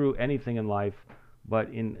that's through anything in life, but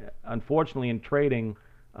unfortunately in trading,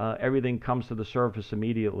 everything comes to the surface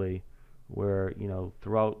immediately, where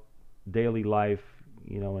throughout daily life,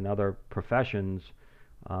 in other professions,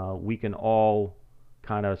 we can all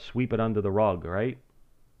kind of sweep it under the rug, right?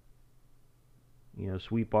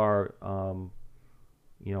 Sweep our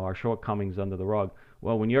our shortcomings under the rug.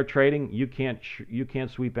 Well, when you're trading, you can't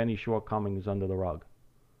sweep any shortcomings under the rug.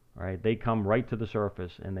 All right, they come right to the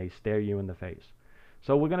surface and they stare you in the face.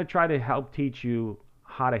 So we're going to try to help teach you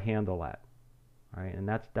how to handle that. All right, and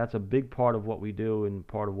that's a big part of what we do, and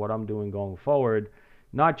part of what I'm doing going forward.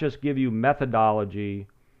 Not just give you methodology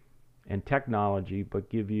and technology, but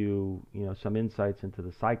give you some insights into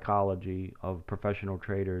the psychology of professional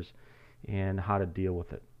traders and how to deal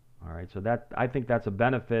with it. All right, so I think that's a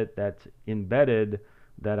benefit that's embedded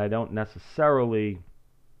that I don't necessarily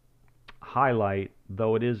highlight,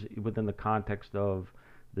 though it is within the context of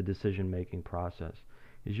the decision-making process.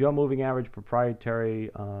 Is your moving average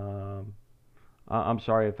proprietary? I'm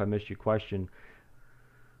sorry if I missed your question.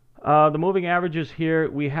 The moving averages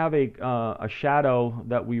here, we have a shadow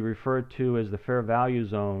that we refer to as the fair value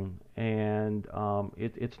zone, and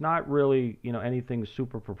it's not really anything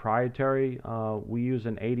super proprietary. We use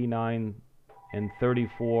an 89 and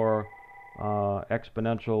 34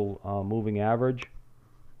 exponential moving average.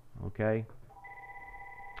 Okay,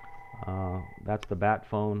 that's the bat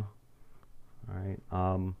phone. All right.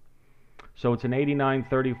 So it's an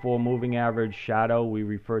 89.34 moving average shadow. We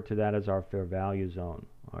refer to that as our fair value zone.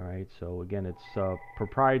 All right. So again, it's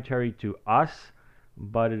proprietary to us,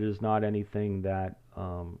 but it is not anything that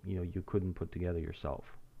you couldn't put together yourself.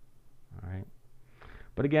 All right.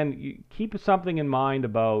 But again, you keep something in mind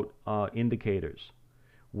about indicators,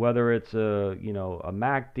 whether it's a a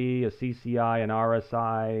MACD, a CCI, an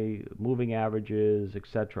RSI, moving averages,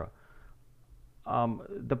 etc.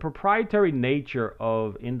 The proprietary nature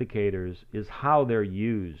of indicators is how they're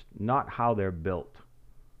used, not how they're built.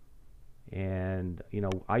 And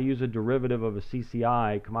I use a derivative of a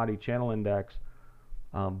CCI, Commodity Channel Index,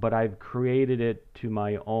 but I've created it to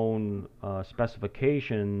my own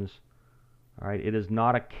specifications. All right, it is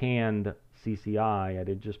not a canned CCI. I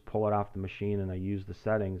didn't just pull it off the machine and I used the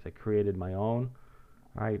settings. I created my own,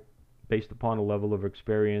 all right, based upon a level of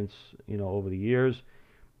experience, over the years.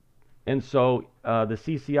 And so the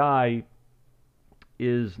CCI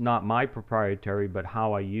is not my proprietary, but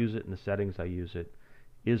how I use it and the settings I use it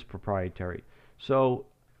is proprietary. So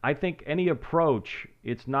I think any approach,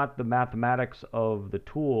 it's not the mathematics of the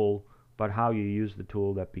tool, but how you use the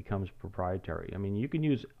tool that becomes proprietary. I mean, you can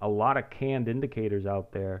use a lot of canned indicators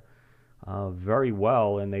out there very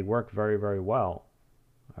well, and they work very, very well.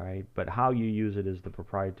 All right, but how you use it is the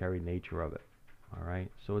proprietary nature of it. All right,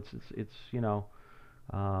 so it's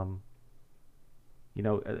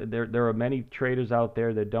there are many traders out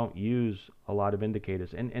there that don't use a lot of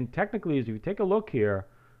indicators, and technically, as you take a look here,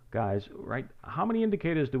 guys, right? How many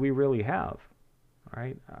indicators do we really have? All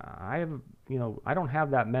right, I have I don't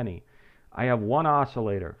have that many. I have one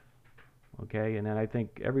oscillator, okay, and then I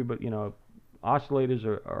think everybody, oscillators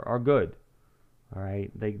are good. All right,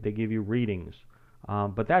 they give you readings,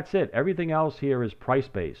 but that's it. Everything else here is price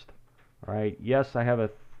based. All right, yes, I have a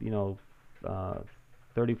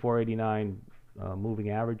 34.89 moving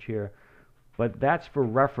average here, but that's for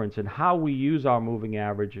reference. And how we use our moving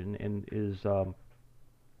average and is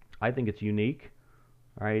I think it's unique,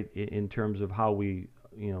 all right, in terms of how we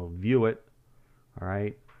view it, all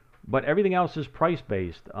right. But everything else is price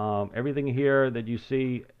based. Everything here that you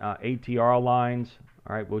see, ATR lines,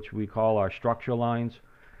 all right, which we call our structure lines,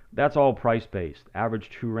 that's all price based.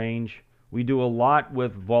 Average true range. We do a lot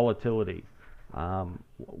with volatility.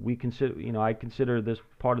 We consider, I consider this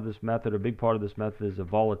part of this method, a big part of this method is a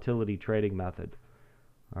volatility trading method.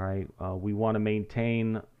 All right, we want to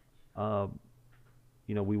maintain,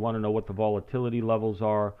 we want to know what the volatility levels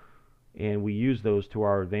are, and we use those to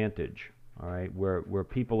our advantage. All right, where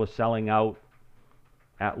people are selling out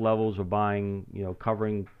at levels or buying,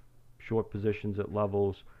 covering short positions at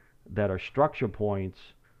levels that are structure points,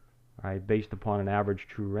 right, based upon an average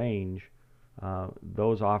true range.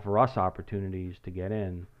 Those offer us opportunities to get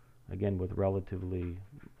in, again, with relatively,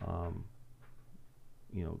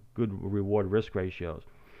 good reward risk ratios.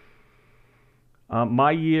 My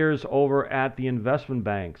years over at the investment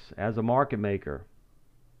banks as a market maker,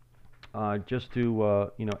 just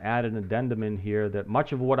to add an addendum in here, that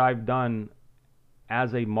much of what I've done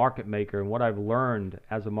as a market maker and what I've learned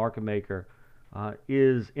as a market maker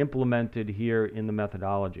is implemented here in the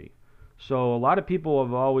methodology. So a lot of people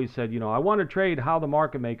have always said, I want to trade how the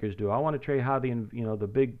market makers do. I want to trade how the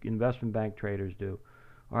big investment bank traders do.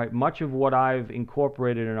 All right, much of what I've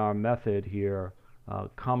incorporated in our method here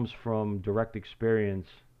comes from direct experience.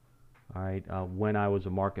 All right, when I was a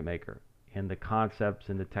market maker, and the concepts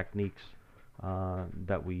and the techniques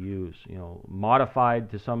that we use,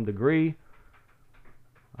 modified to some degree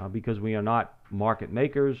because we are not market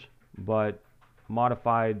makers, but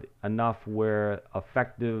modified enough where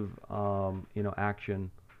effective, action,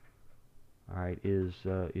 all right, is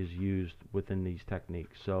used within these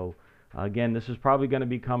techniques. So again, this is probably going to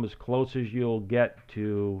become as close as you'll get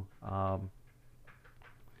to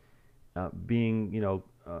being,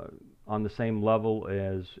 on the same level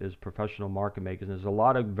as professional market makers. And there's a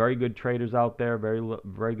lot of very good traders out there,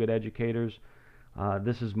 very good educators.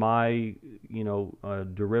 This is my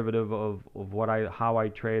derivative of how I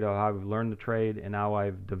trade, or how I've learned to trade, and how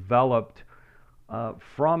I've developed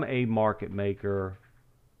from a market maker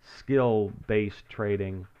skill-based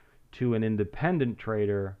trading to an independent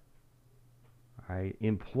trader, right,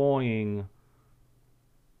 employing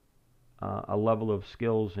a level of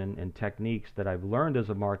skills and techniques that I've learned as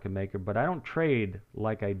a market maker, but I don't trade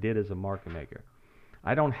like I did as a market maker.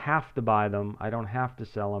 I don't have to buy them. I don't have to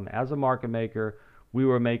sell them. As a market maker, we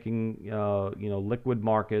were making, liquid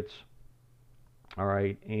markets, all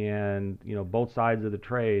right, and, both sides of the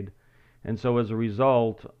trade. And so as a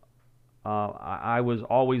result, I was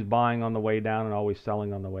always buying on the way down and always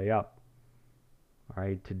selling on the way up. All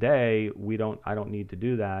right, today, I don't need to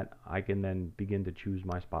do that. I can then begin to choose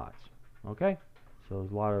my spots. Okay, So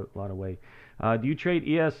there's a lot of weight. Do you trade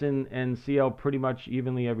ES and CL pretty much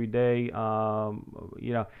evenly every day? Yeah,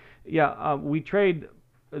 we trade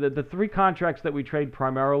the three contracts that we trade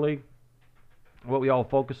primarily. What we all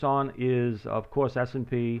focus on is, of course,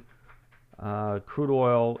 S&P, crude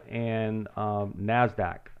oil, and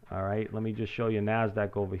NASDAQ. All right, let me just show you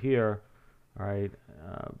NASDAQ over here. All right,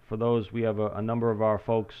 for those, we have a number of our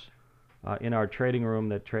folks in our trading room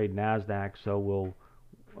that trade NASDAQ, so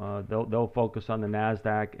they'll focus on the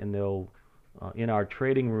NASDAQ, and they'll in our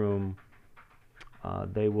trading room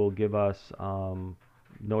they will give us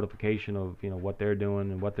notification of what they're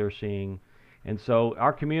doing and what they're seeing. And so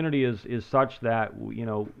our community is such that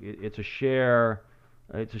it's a share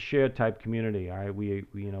type community. All right,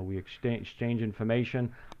 we exchange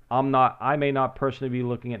information. I may not personally be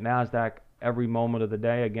looking at NASDAQ every moment of the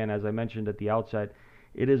day. Again, as I mentioned at the outset,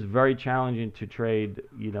 it is very challenging to trade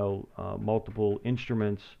multiple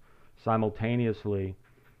instruments simultaneously.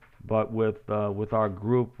 But with our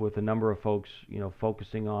group, with a number of folks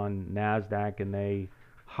focusing on NASDAQ, and they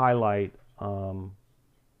highlight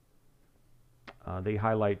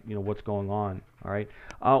what's going on. All right.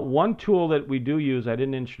 One tool that we do use, I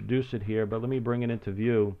didn't introduce it here, but let me bring it into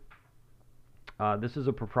view. This is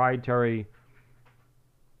a proprietary,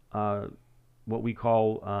 what we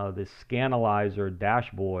call the Scanalyzer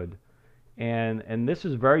dashboard, and this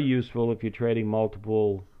is very useful if you're trading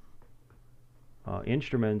multiple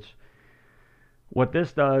instruments. What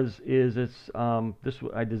this does is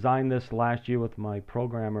I designed this last year with my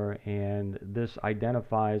programmer, and this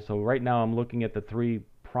identifies. So right now I'm looking at the three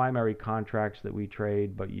primary contracts that we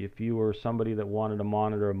trade, but if you were somebody that wanted to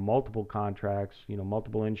monitor multiple contracts,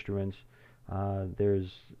 multiple instruments,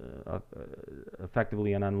 there's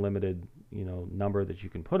effectively an unlimited number that you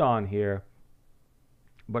can put on here.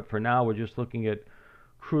 But for now, we're just looking at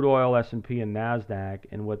crude oil, S&P, and NASDAQ,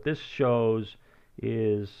 and what this shows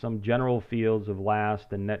is some general fields of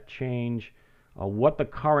last and net change, what the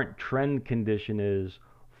current trend condition is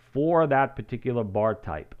for that particular bar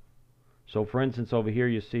type. So for instance, over here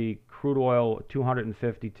you see crude oil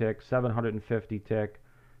 250 tick, 750 tick,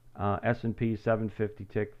 S&P 750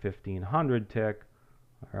 tick, 1500 tick.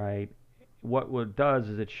 All right. What it does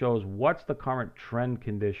is it shows what's the current trend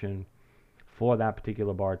condition for that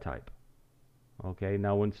particular bar type. Okay.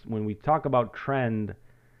 Now when we talk about trends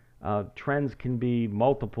can be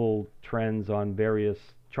multiple trends on various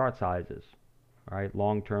chart sizes. All right,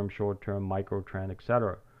 long-term, short-term, micro-trend,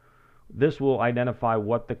 etc. This will identify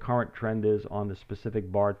what the current trend is on the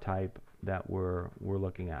specific bar type that we're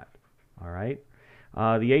looking at. All right.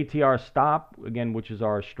 The ATR stop, again, which is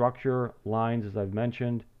our structure lines, as I've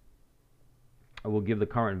mentioned, will give the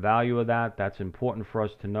current value of that. That's important for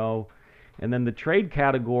us to know. And then the trade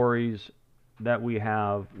categories that we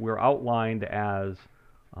have, we're outlined as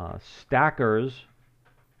stackers,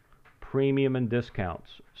 premium, and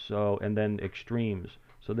discounts. So, and then extremes.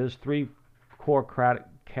 So there's three core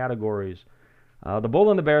categories. The bull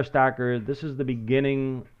and the bear stacker, this is the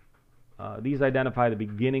beginning. These identify the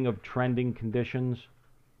beginning of trending conditions,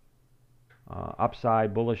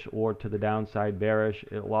 upside, bullish, or to the downside, bearish.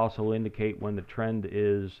 It will also indicate when the trend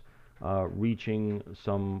is reaching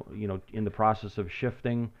some, in the process of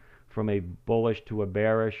shifting from a bullish to a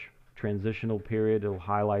bearish transitional period. It'll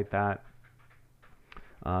highlight that.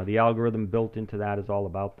 The algorithm built into that is all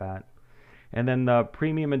about that. And then the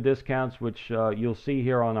premium and discounts, which you'll see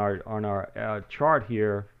here on our chart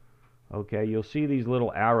here. Okay, you'll see these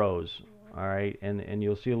little arrows. All right, and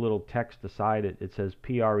you'll see a little text beside it. It says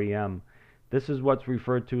PREM. This is what's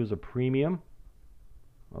referred to as a premium.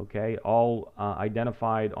 Okay, all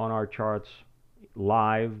identified on our charts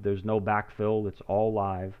live. There's no backfill. It's all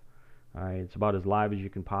live. All right, it's about as live as you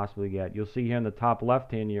can possibly get. You'll see here in the top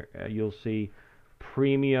left hand, you'll see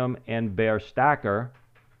premium and bear stacker.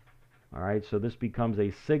 All right, so this becomes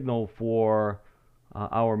a signal for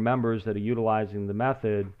our members that are utilizing the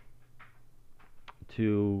method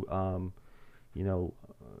to,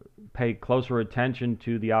 pay closer attention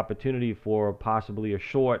to the opportunity for possibly a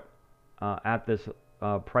short at this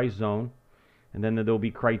price zone. And then there'll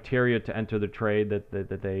be criteria to enter the trade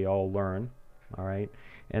that they all learn. All right.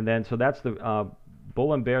 And then, so that's the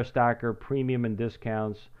bull and bear stacker, premium and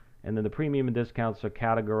discounts. And then the premium and discounts are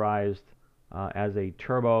categorized as a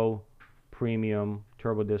turbo premium,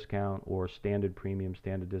 turbo discount, or standard premium,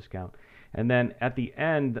 standard discount. And then at the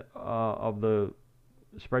end of the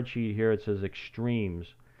spreadsheet here, it says extremes.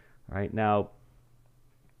 All right. Now,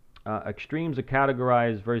 extremes are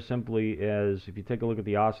categorized very simply as, if you take a look at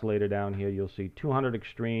the oscillator down here, you'll see 200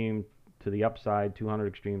 extreme to the upside, 200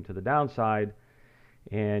 extreme to the downside.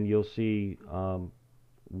 And you'll see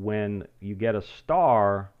when you get a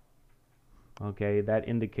star, okay, that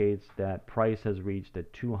indicates that price has reached a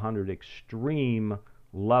 200 extreme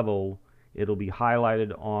level. It'll be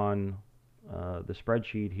highlighted on the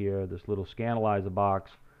spreadsheet here, this little Scanalyzer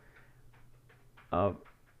box,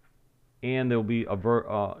 and there'll be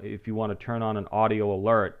if you want to turn on an audio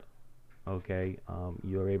alert, okay,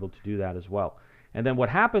 you're able to do that as well. And then what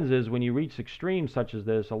happens is when you reach extremes such as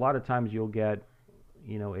this, a lot of times you'll get,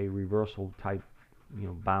 a reversal type,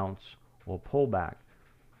 bounce or pullback.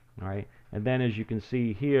 All right, and then as you can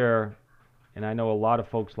see here, and I know a lot of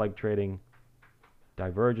folks like trading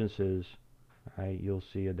divergences. Right, you'll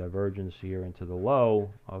see a divergence here into the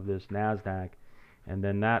low of this NASDAQ, and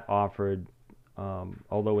then that offered,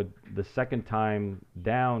 although the second time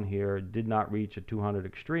down here did not reach a 200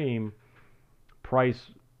 extreme,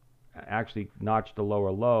 price actually notched a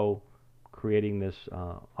lower low, creating this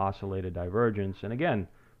oscillated divergence. And again,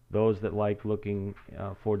 those that like looking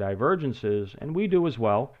for divergences, and we do as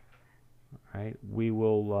well, right? We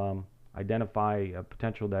will identify a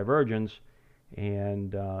potential divergence,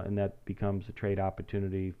 and that becomes a trade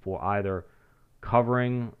opportunity for either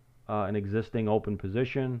covering an existing open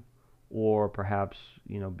position, or perhaps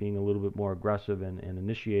being a little bit more aggressive and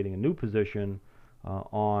initiating a new position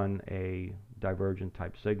on a divergent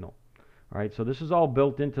type signal. All right, so this is all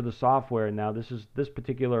built into the software. Now this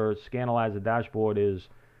particular Scanalyzer dashboard is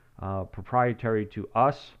proprietary to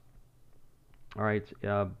us. All right,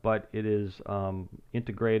 but it is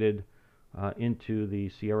integrated into the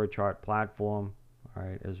Sierra Chart platform, all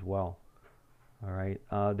right, as well. All right,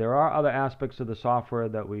 there are other aspects of the software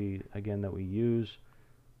that we use,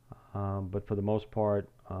 but for the most part,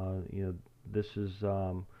 this is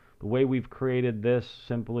the way we've created this.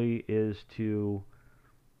 Simply is to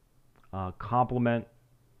complement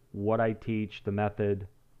what I teach, the method,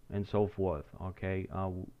 and so forth. Okay,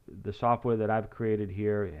 the software that I've created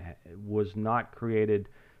here was not created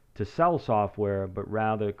to sell software, but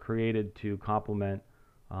rather created to complement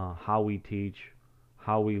how we teach,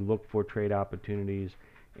 how we look for trade opportunities.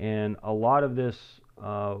 And a lot of this,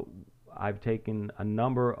 I've taken a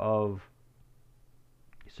number of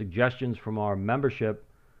suggestions from our membership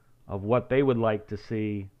of what they would like to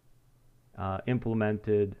see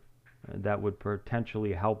implemented that would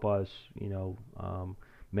potentially help us,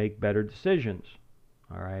 make better decisions.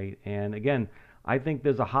 All right, and again, I think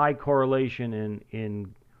there's a high correlation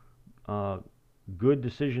in good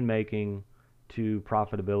decision making to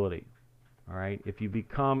profitability. All right, if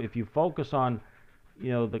you focus on,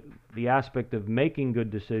 the aspect of making good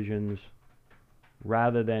decisions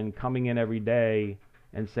rather than coming in every day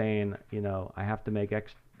and saying, I have to make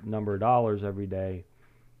X number of dollars every day.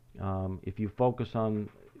 If you focus on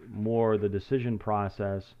more the decision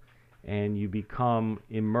process and you become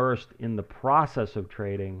immersed in the process of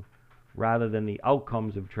trading rather than the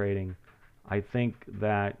outcomes of trading, I think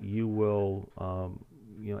that you will,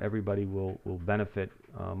 everybody will benefit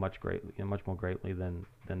much more greatly than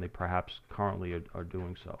they perhaps currently are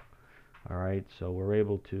doing so. All right, so we're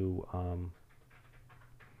able to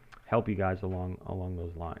help you guys along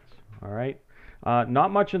those lines. All right, not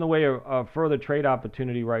much in the way of further trade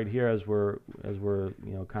opportunity right here as we're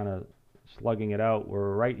kind of slugging it out.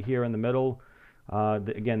 We're right here in the middle.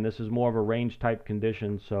 Again, this is more of a range type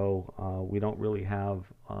condition, so we don't really have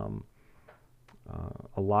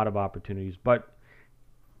a lot of opportunities. But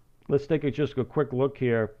let's take just a quick look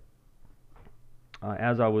here.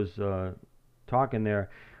 As I was talking there,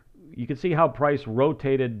 you can see how price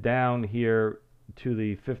rotated down here to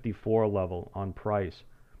the 54 level on price.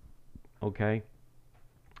 Okay,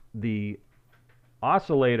 the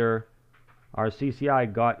oscillator, our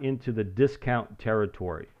CCI, got into the discount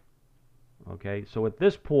territory. Okay, so at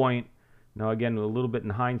this point, now again a little bit in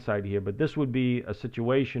hindsight here, but this would be a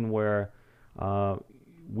situation where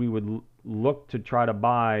we would look to try to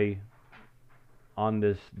buy on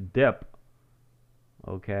this dip,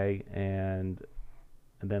 okay, and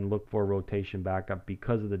then look for a rotation back up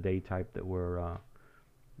because of the day type that we're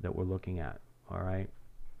looking at. All right.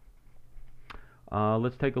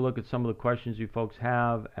 Let's take a look at some of the questions you folks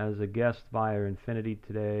have. As a guest via Infinity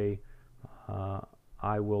today,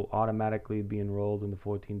 I will automatically be enrolled in the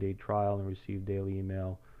 14-day trial and receive daily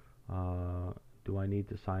email. Do I need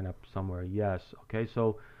to sign up somewhere? Yes. Okay,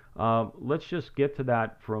 so let's just get to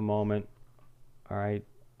that for a moment. All right,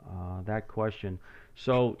 that question.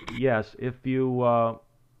 So yes, if you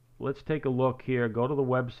let's take a look here. Go to the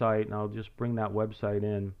website, and I'll just bring that website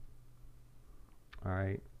in. All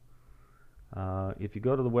right. If you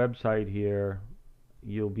go to the website here,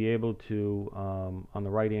 you'll be able to, on the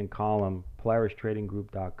right-hand column,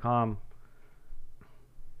 PolarisTradingGroup.com.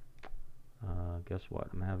 Guess what?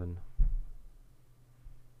 I'm having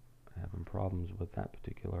problems with that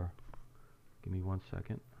particular Give me 1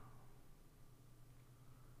 second.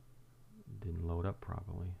 Didn't load up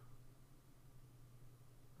properly.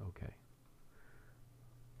 Okay.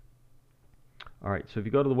 All right, so if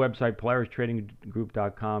you go to the website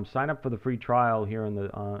PolarisTradingGroup.com, sign up for the free trial here in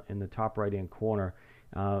the top right-hand corner.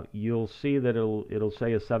 You'll see that it'll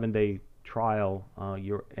say a 7-day trial.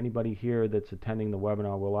 Anybody here that's attending the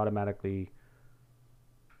webinar will automatically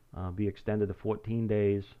be extended to 14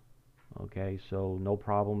 days. Okay, so no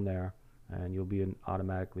problem there, and you'll be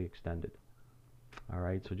automatically extended. All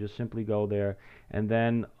right, so just simply go there, and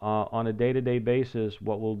then on a day-to-day basis,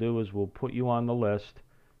 what we'll do is we'll put you on the list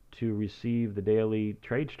to receive the daily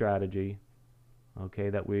trade strategy, okay,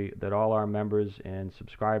 that all our members and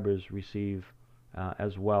subscribers receive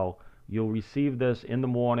as well. You'll receive this in the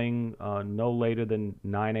morning, no later than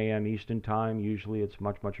 9 a.m. Eastern time. Usually it's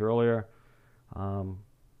much earlier.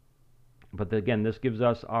 But again, this gives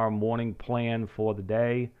us our morning plan for the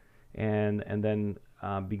day, and then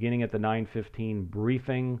beginning at the 9:15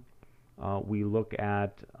 briefing, we look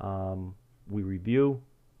at we review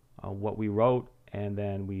what we wrote, and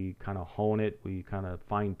then we kind of hone it, we kind of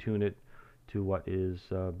fine tune it to what is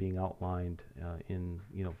being outlined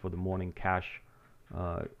for the morning cash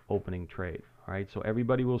opening trade. All right, so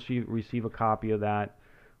everybody will receive a copy of that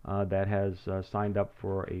that has signed up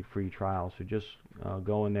for a free trial. So just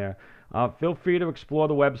go in there. Feel free to explore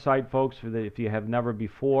the website, folks, if you have never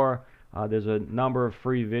before. There's a number of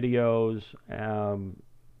free videos.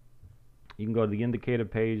 You can go to the indicator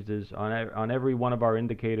page. There's on every one of our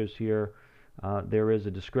indicators here. There is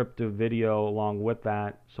a descriptive video along with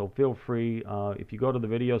that, so feel free. If you go to the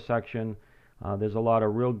video section, there's a lot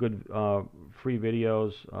of real good free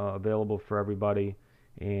videos available for everybody,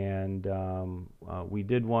 and we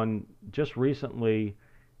did one just recently.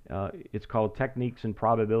 It's called Techniques in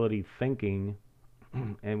Probability Thinking,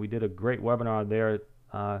 and we did a great webinar there,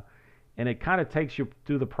 and it kind of takes you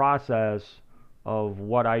through the process of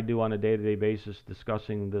what I do on a day-to-day basis,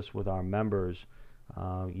 discussing this with our members.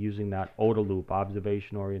 Using that OTA loop,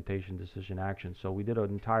 observation, orientation, decision, action. So we did an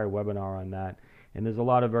entire webinar on that, and there's a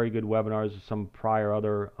lot of very good webinars, some prior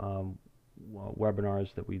other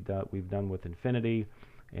webinars that we've done with Infinity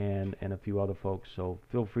and a few other folks. So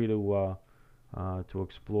feel free to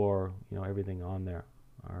explore everything on there.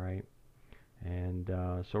 All right, and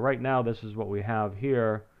so right now this is what we have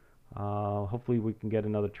here. Hopefully we can get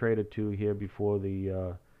another trade or two here before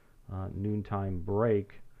the noontime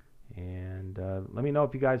break. And let me know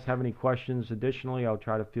if you guys have any questions. Additionally, I'll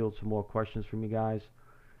try to field some more questions from you guys.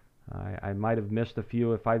 I might have missed a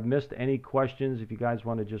few. If I've missed any questions, if you guys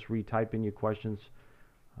want to just retype in your questions,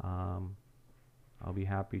 I'll be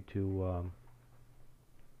happy to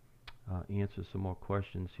answer some more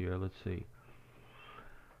questions here. Let's see.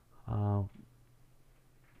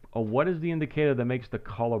 What is the indicator that makes the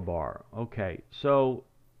color bar? Okay, so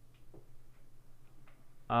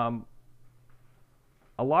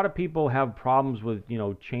a lot of people have problems with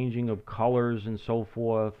changing of colors and so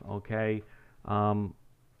forth. Okay,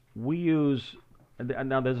 we use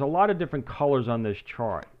now. There's a lot of different colors on this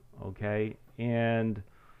chart. Okay, and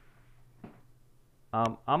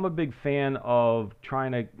I'm a big fan of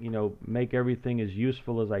trying to make everything as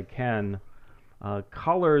useful as I can.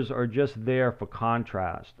 Colors are just there for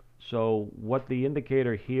contrast. So what the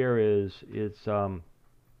indicator here is, it's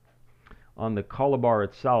on the color bar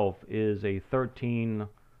itself is a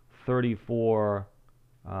 1334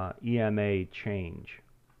 EMA change.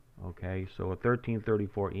 Okay, so a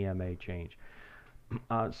 1334 EMA change.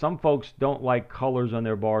 Some folks don't like colors on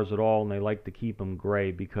their bars at all, and they like to keep them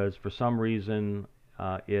gray because for some reason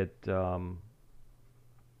it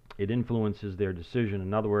influences their decision.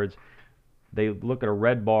 In other words, they look at a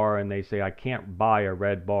red bar and they say, I can't buy a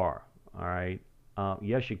red bar. All right,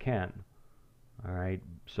 yes you can. All right,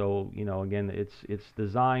 so again, it's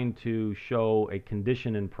designed to show a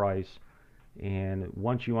condition in price, and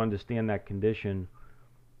once you understand that condition,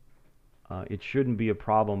 it shouldn't be a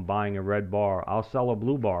problem buying a red bar. I'll sell a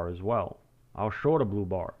blue bar as well. I'll short a blue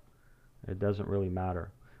bar. It doesn't really matter.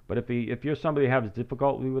 But if you're somebody who has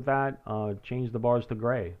difficulty with that, change the bars to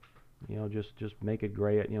gray. Just make it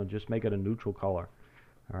gray. Just make it a neutral color.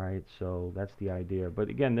 All right, so that's the idea. But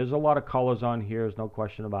again, there's a lot of colors on here. There's no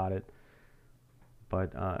question about it.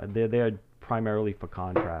 But they're there primarily for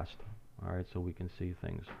contrast. All right, so we can see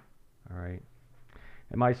things. All right.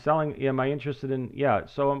 Am I selling? Am I interested in? Yeah.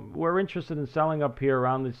 So we're interested in selling up here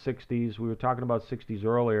around the 60s. We were talking about 60s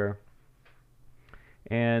earlier.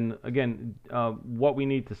 And again, what we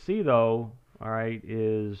need to see though, all right,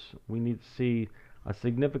 is we need to see a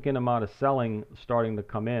significant amount of selling starting to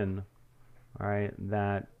come in. All right,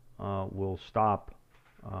 that will stop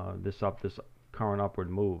this current upward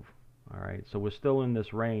move. All right, so we're still in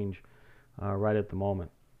this range right at the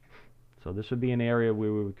moment. So this would be an area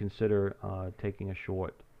where we would consider taking a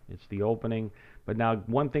short. It's the opening. But now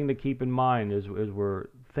one thing to keep in mind is we're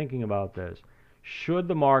thinking about this. Should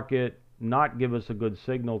the market not give us a good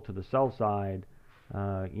signal to the sell side,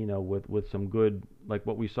 with some good, like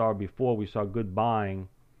what we saw before, we saw good buying,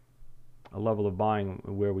 a level of buying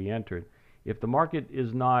where we entered. If the market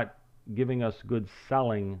is not giving us good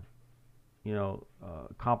selling,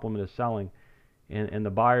 complement of selling, and the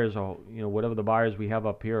buyers are, whatever the buyers we have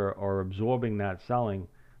up here are absorbing that selling,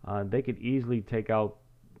 they could easily take out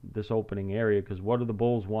this opening area, because what do the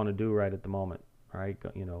bulls want to do right at the moment, right?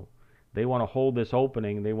 They want to hold this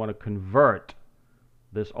opening. They want to convert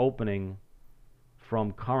this opening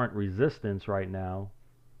from current resistance right now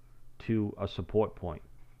to a support point.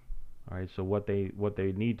 All right, so what they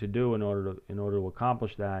need to do in order to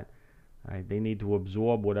accomplish that, all right, they need to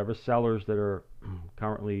absorb whatever sellers that are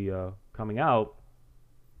currently coming out,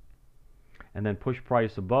 and then push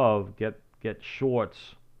price above, get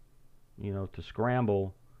shorts, to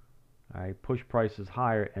scramble, all right, push prices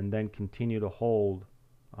higher, and then continue to hold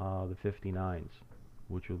the 59s,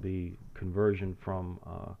 which will be conversion from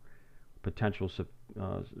potential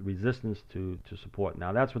resistance to support.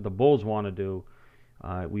 Now that's what the bulls want to do.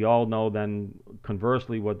 We all know then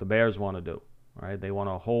conversely what the bears want to do. Right? They want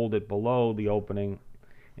to hold it below the opening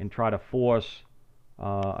and try to force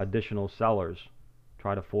additional sellers,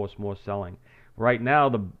 try to force more selling. Right now,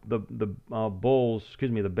 the bulls,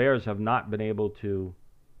 the bears have not been able to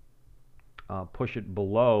push it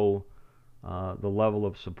below the level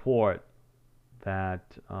of support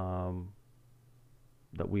that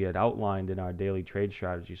that we had outlined in our daily trade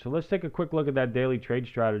strategy. So let's take a quick look at that daily trade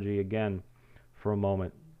strategy again for a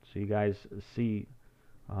moment, so you guys see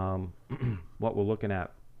what we're looking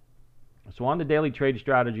at. So on the daily trade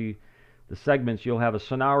strategy, the segments, you'll have a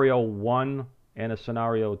scenario 1 and a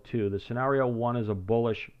scenario 2. The scenario 1 is a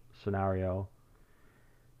bullish scenario,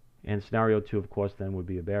 and scenario 2, of course, then would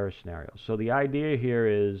be a bearish scenario. So the idea here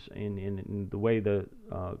is, in the way the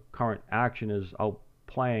current action is out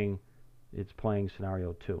playing, it's playing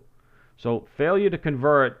scenario 2. So failure to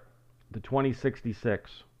convert the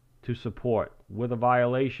 2066 to support with a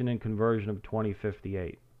violation and conversion of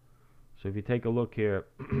 2058. So if you take a look here,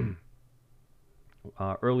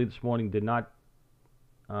 early this morning did not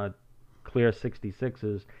clear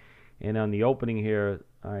 66s, and on the opening here,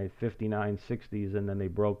 59 60s, and then they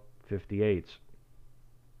broke 58s.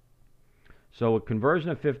 So a conversion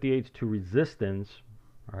of 58s to resistance.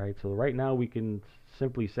 All right, so right now we can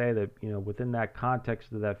simply say that, within that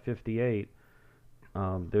context of that 58,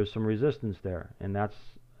 there's some resistance there, and that's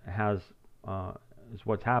is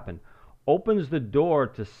what's happened. Opens the door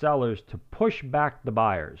to sellers to push back the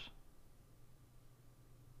buyers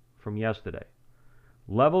from yesterday.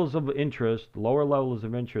 Levels of interest, lower levels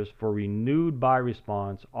of interest for renewed buy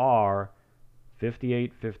response are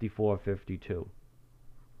 58, 54, 52.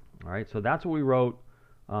 All right, so that's what we wrote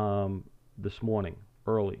this morning,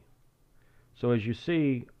 early. So as you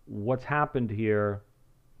see, what's happened here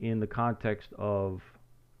in the context of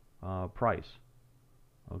price.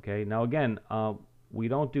 Okay, now again, we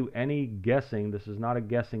don't do any guessing. This is not a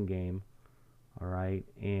guessing game. All right,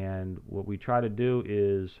 and what we try to do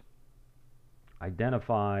is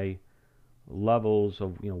identify levels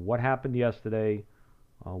of what happened yesterday,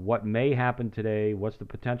 what may happen today, what's the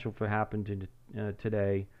potential for happening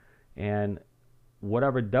today, and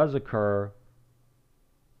whatever does occur,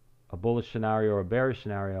 a bullish scenario or a bearish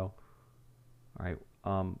scenario, all right,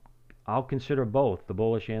 I'll consider both the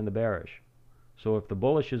bullish and the bearish. So if the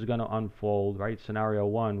bullish is going to unfold, right, scenario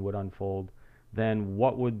 1 would unfold, then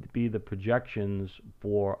what would be the projections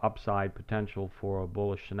for upside potential for a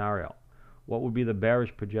bullish scenario? What would be the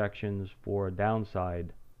bearish projections for a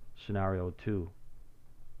downside scenario 2?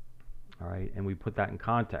 All right, and we put that in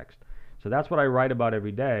context. So that's what I write about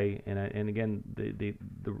every day. And again,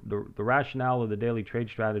 the rationale of the daily trade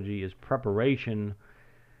strategy is preparation,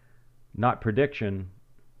 not prediction.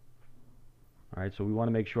 All right, so we want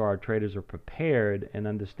to make sure our traders are prepared and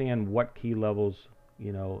understand what key levels,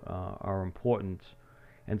 are important.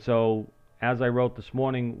 And so, as I wrote this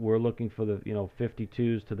morning, we're looking for the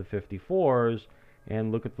 52s to the 54s,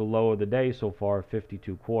 and look at the low of the day so far,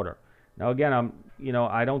 52 quarter. Now again,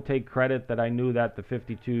 I don't take credit that I knew that the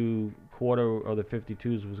 52 quarter or the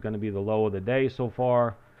 52s was going to be the low of the day so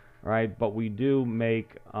far, right? But we do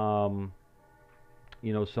make some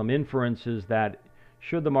inferences that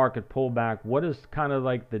should the market pull back, what is kind of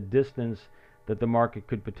like the distance that the market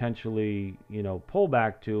could potentially pull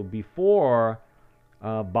back to before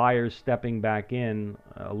buyers stepping back in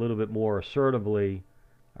a little bit more assertively,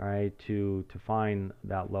 all right, to find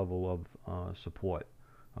that level of support.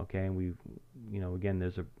 Okay, and we, again,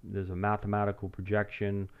 there's a mathematical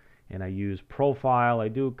projection, and I use profile. I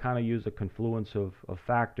do kind of use a confluence of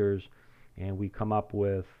factors, and we come up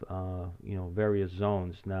with various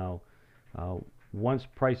zones. Now, once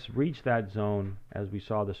price reach that zone, as we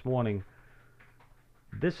saw this morning,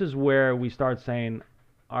 this is where we start saying,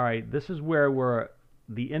 all right, this is where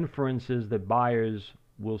the inferences that buyers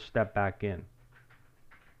will step back in.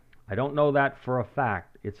 I don't know that for a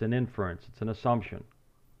fact. It's an inference. It's an assumption.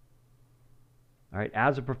 All right.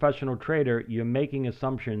 As a professional trader, you're making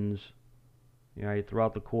assumptions, right,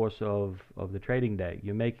 throughout the course of the trading day.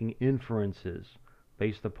 You're making inferences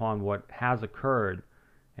based upon what has occurred,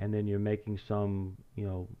 and then you're making some,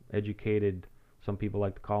 educated, some people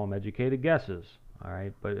like to call them educated guesses. All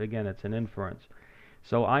right. But again, it's an inference.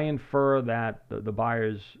 So I infer that the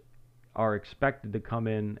buyers are expected to come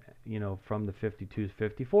in, from the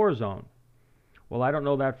 52-54 zone. Well, I don't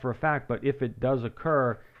know that for a fact, but if it does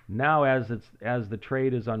occur, now as the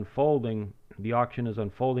trade is unfolding, the auction is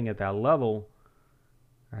unfolding at that level,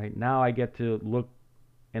 right? Now I get to look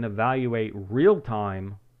and evaluate real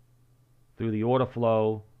time through the order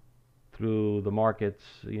flow, through the markets,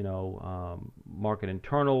 market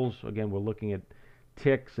internals. Again, we're looking at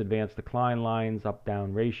ticks, advanced decline lines,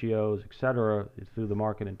 up-down ratios, etc. through the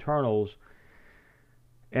market internals,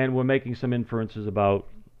 and we're making some inferences about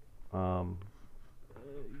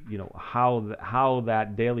how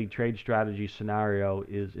that daily trade strategy scenario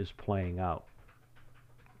is playing out.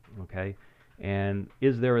 Okay, and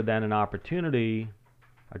is there then an opportunity,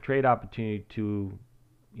 a trade opportunity to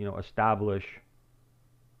establish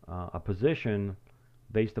a position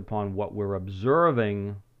based upon what we're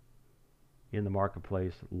observing in the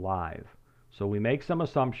marketplace live. So we make some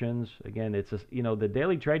assumptions. Again, it's the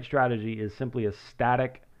daily trade strategy is simply a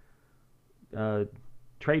static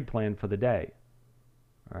trade plan for the day.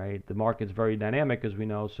 All right, the market's very dynamic, as we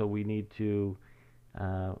know, so we need to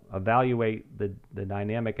evaluate the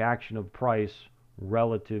dynamic action of price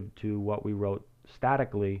relative to what we wrote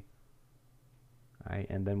statically, right?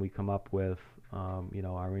 And then we come up with our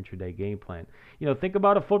intraday game plan. Think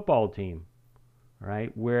about a football team,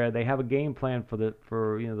 right, where they have a game plan for the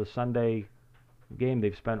Sunday game.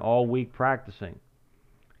 They've spent all week practicing,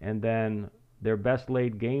 and then their best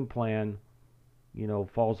laid game plan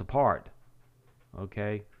falls apart.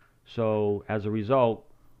 Okay, so as a result,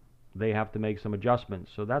 they have to make some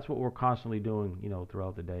adjustments. So that's what we're constantly doing,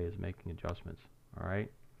 throughout the day, is making adjustments. All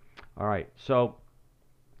right. So,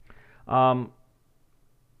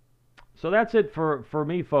 so that's it for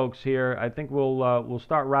me, folks. Here, I think we'll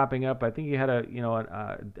start wrapping up. I think you had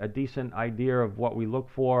a decent idea of what we look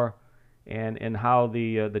for, and how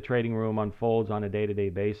the trading room unfolds on a day-to-day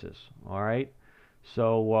basis. All right.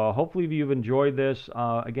 So hopefully you've enjoyed this.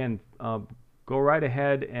 Again, go right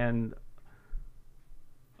ahead and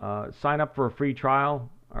sign up for a free trial.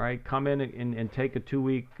 All right, come in and take a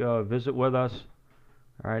 2-week visit with us.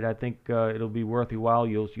 All right, I think it'll be worth your while.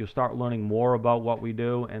 You'll start learning more about what we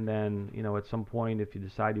do, and then at some point, if you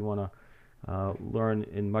decide you want to learn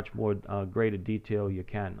in much more greater detail, you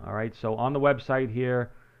can. All right, so on the website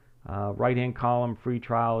here, right-hand column, free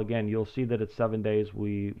trial. Again, you'll see that it's 7 days.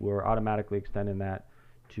 We're automatically extending that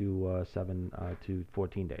to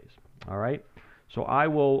 14 days. All right, so I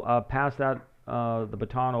will pass that the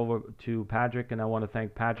baton over to Patrick, and I want to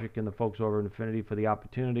thank Patrick and the folks over at Infinity for the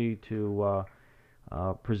opportunity to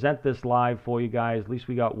present this live for you guys. At least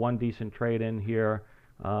we got one decent trade in here,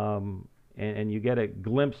 and you get a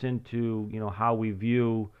glimpse into how we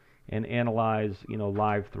view and analyze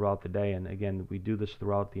live throughout the day. And again, we do this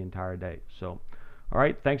throughout the entire day. So, all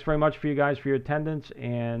right, thanks very much for you guys for your attendance,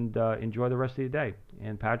 and enjoy the rest of your day.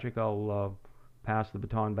 And Patrick, I'll pass the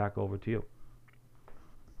baton back over to you.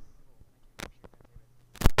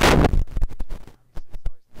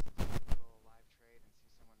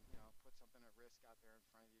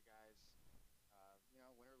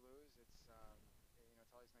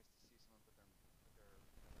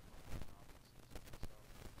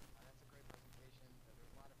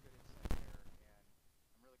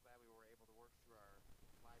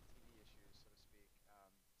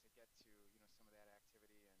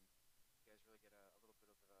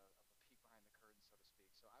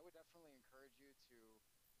 Definitely encourage you to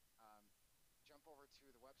jump over to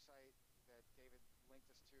the website that David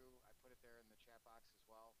linked us to. I put it there in the chat box as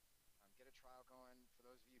well. Get a trial going. For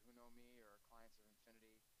those of you who know me or are clients of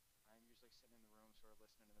Infinity, I'm usually sitting in the room sort of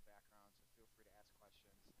listening in the background, so feel free to ask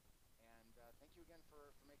questions. And thank you again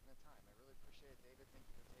for making the time. I really appreciate it, David. Thank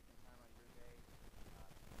you for taking time out of your day. Appreciate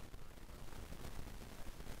that.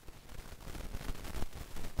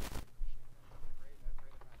 Have a great event.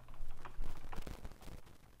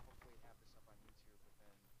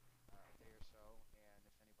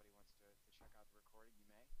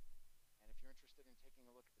 you're interested in taking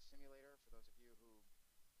a look at the simulator, for those of you who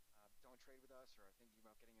don't trade with us or are thinking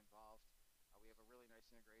about getting involved, we have a really nice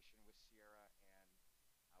integration with Sierra,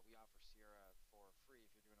 and we offer Sierra for free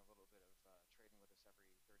if you're doing a little bit of trading with us every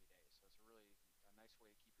 30 days. So it's a really a nice way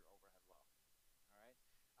to keep your overhead low. All right.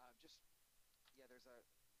 Just yeah, there's a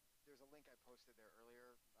link I posted there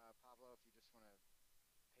earlier, Pablo. If you just want to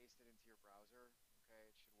paste it into your browser, okay,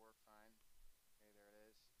 it should work fine. Okay, there it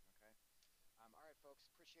is. Okay. All right, folks,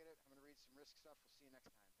 appreciate it. I'm going to read some risk stuff. We'll see you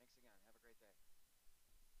next time. Thanks again. Have a great day.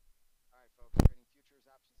 All right, folks, trading futures,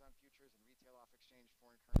 options on futures, and retail off-exchange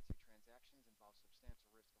foreign currency transactions involves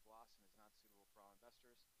substantial risk of loss and is not suitable for all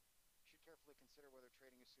investors. You should carefully consider whether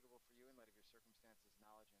trading is suitable for you in light of your circumstances,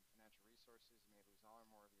 knowledge, and financial resources. You may lose all or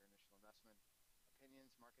more of your initial investment.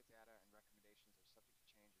 Opinions, market data, and recommendations are subject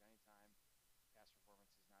to change at any time. Past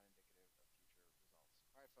performance is not indicative of future results.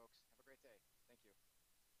 All right, folks, have a great day. Thank you.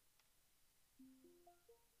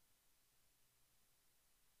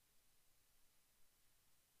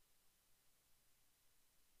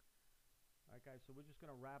 All right, guys, so we're just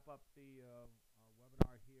going to wrap up the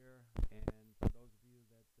webinar here. And for those of you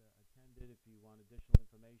that attended, if you want additional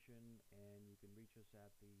information, and you can reach us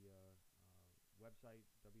at the website,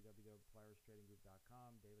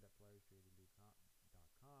 www.polaristradinggroup.com, david at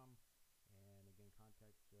polaristradinggroup.com. And again,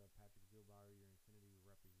 contact Patrick Zilbauer, your Infinity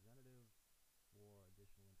representative, for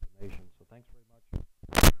additional information. So thanks very much.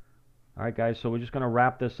 All right, guys, so we're just going to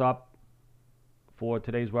wrap this up for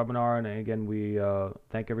today's webinar. And again, we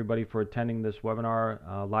thank everybody for attending this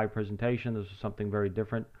webinar live presentation. This is something very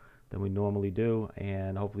different than we normally do,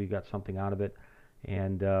 and hopefully you got something out of it.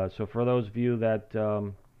 And so for those of you that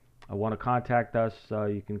want to contact us,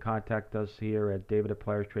 you can contact us here at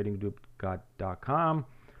david@polaristradinggroup.com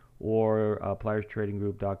or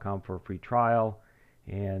polaristradinggroup.com for a free trial,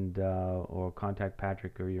 and or contact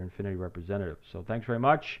Patrick or your Infinity representative. So thanks very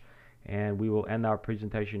much. And we will end our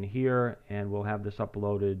presentation here, and we'll have this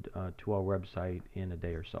uploaded to our website in a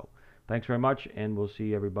day or so. Thanks very much, and we'll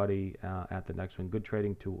see everybody at the next one. Good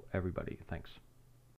trading to everybody. Thanks.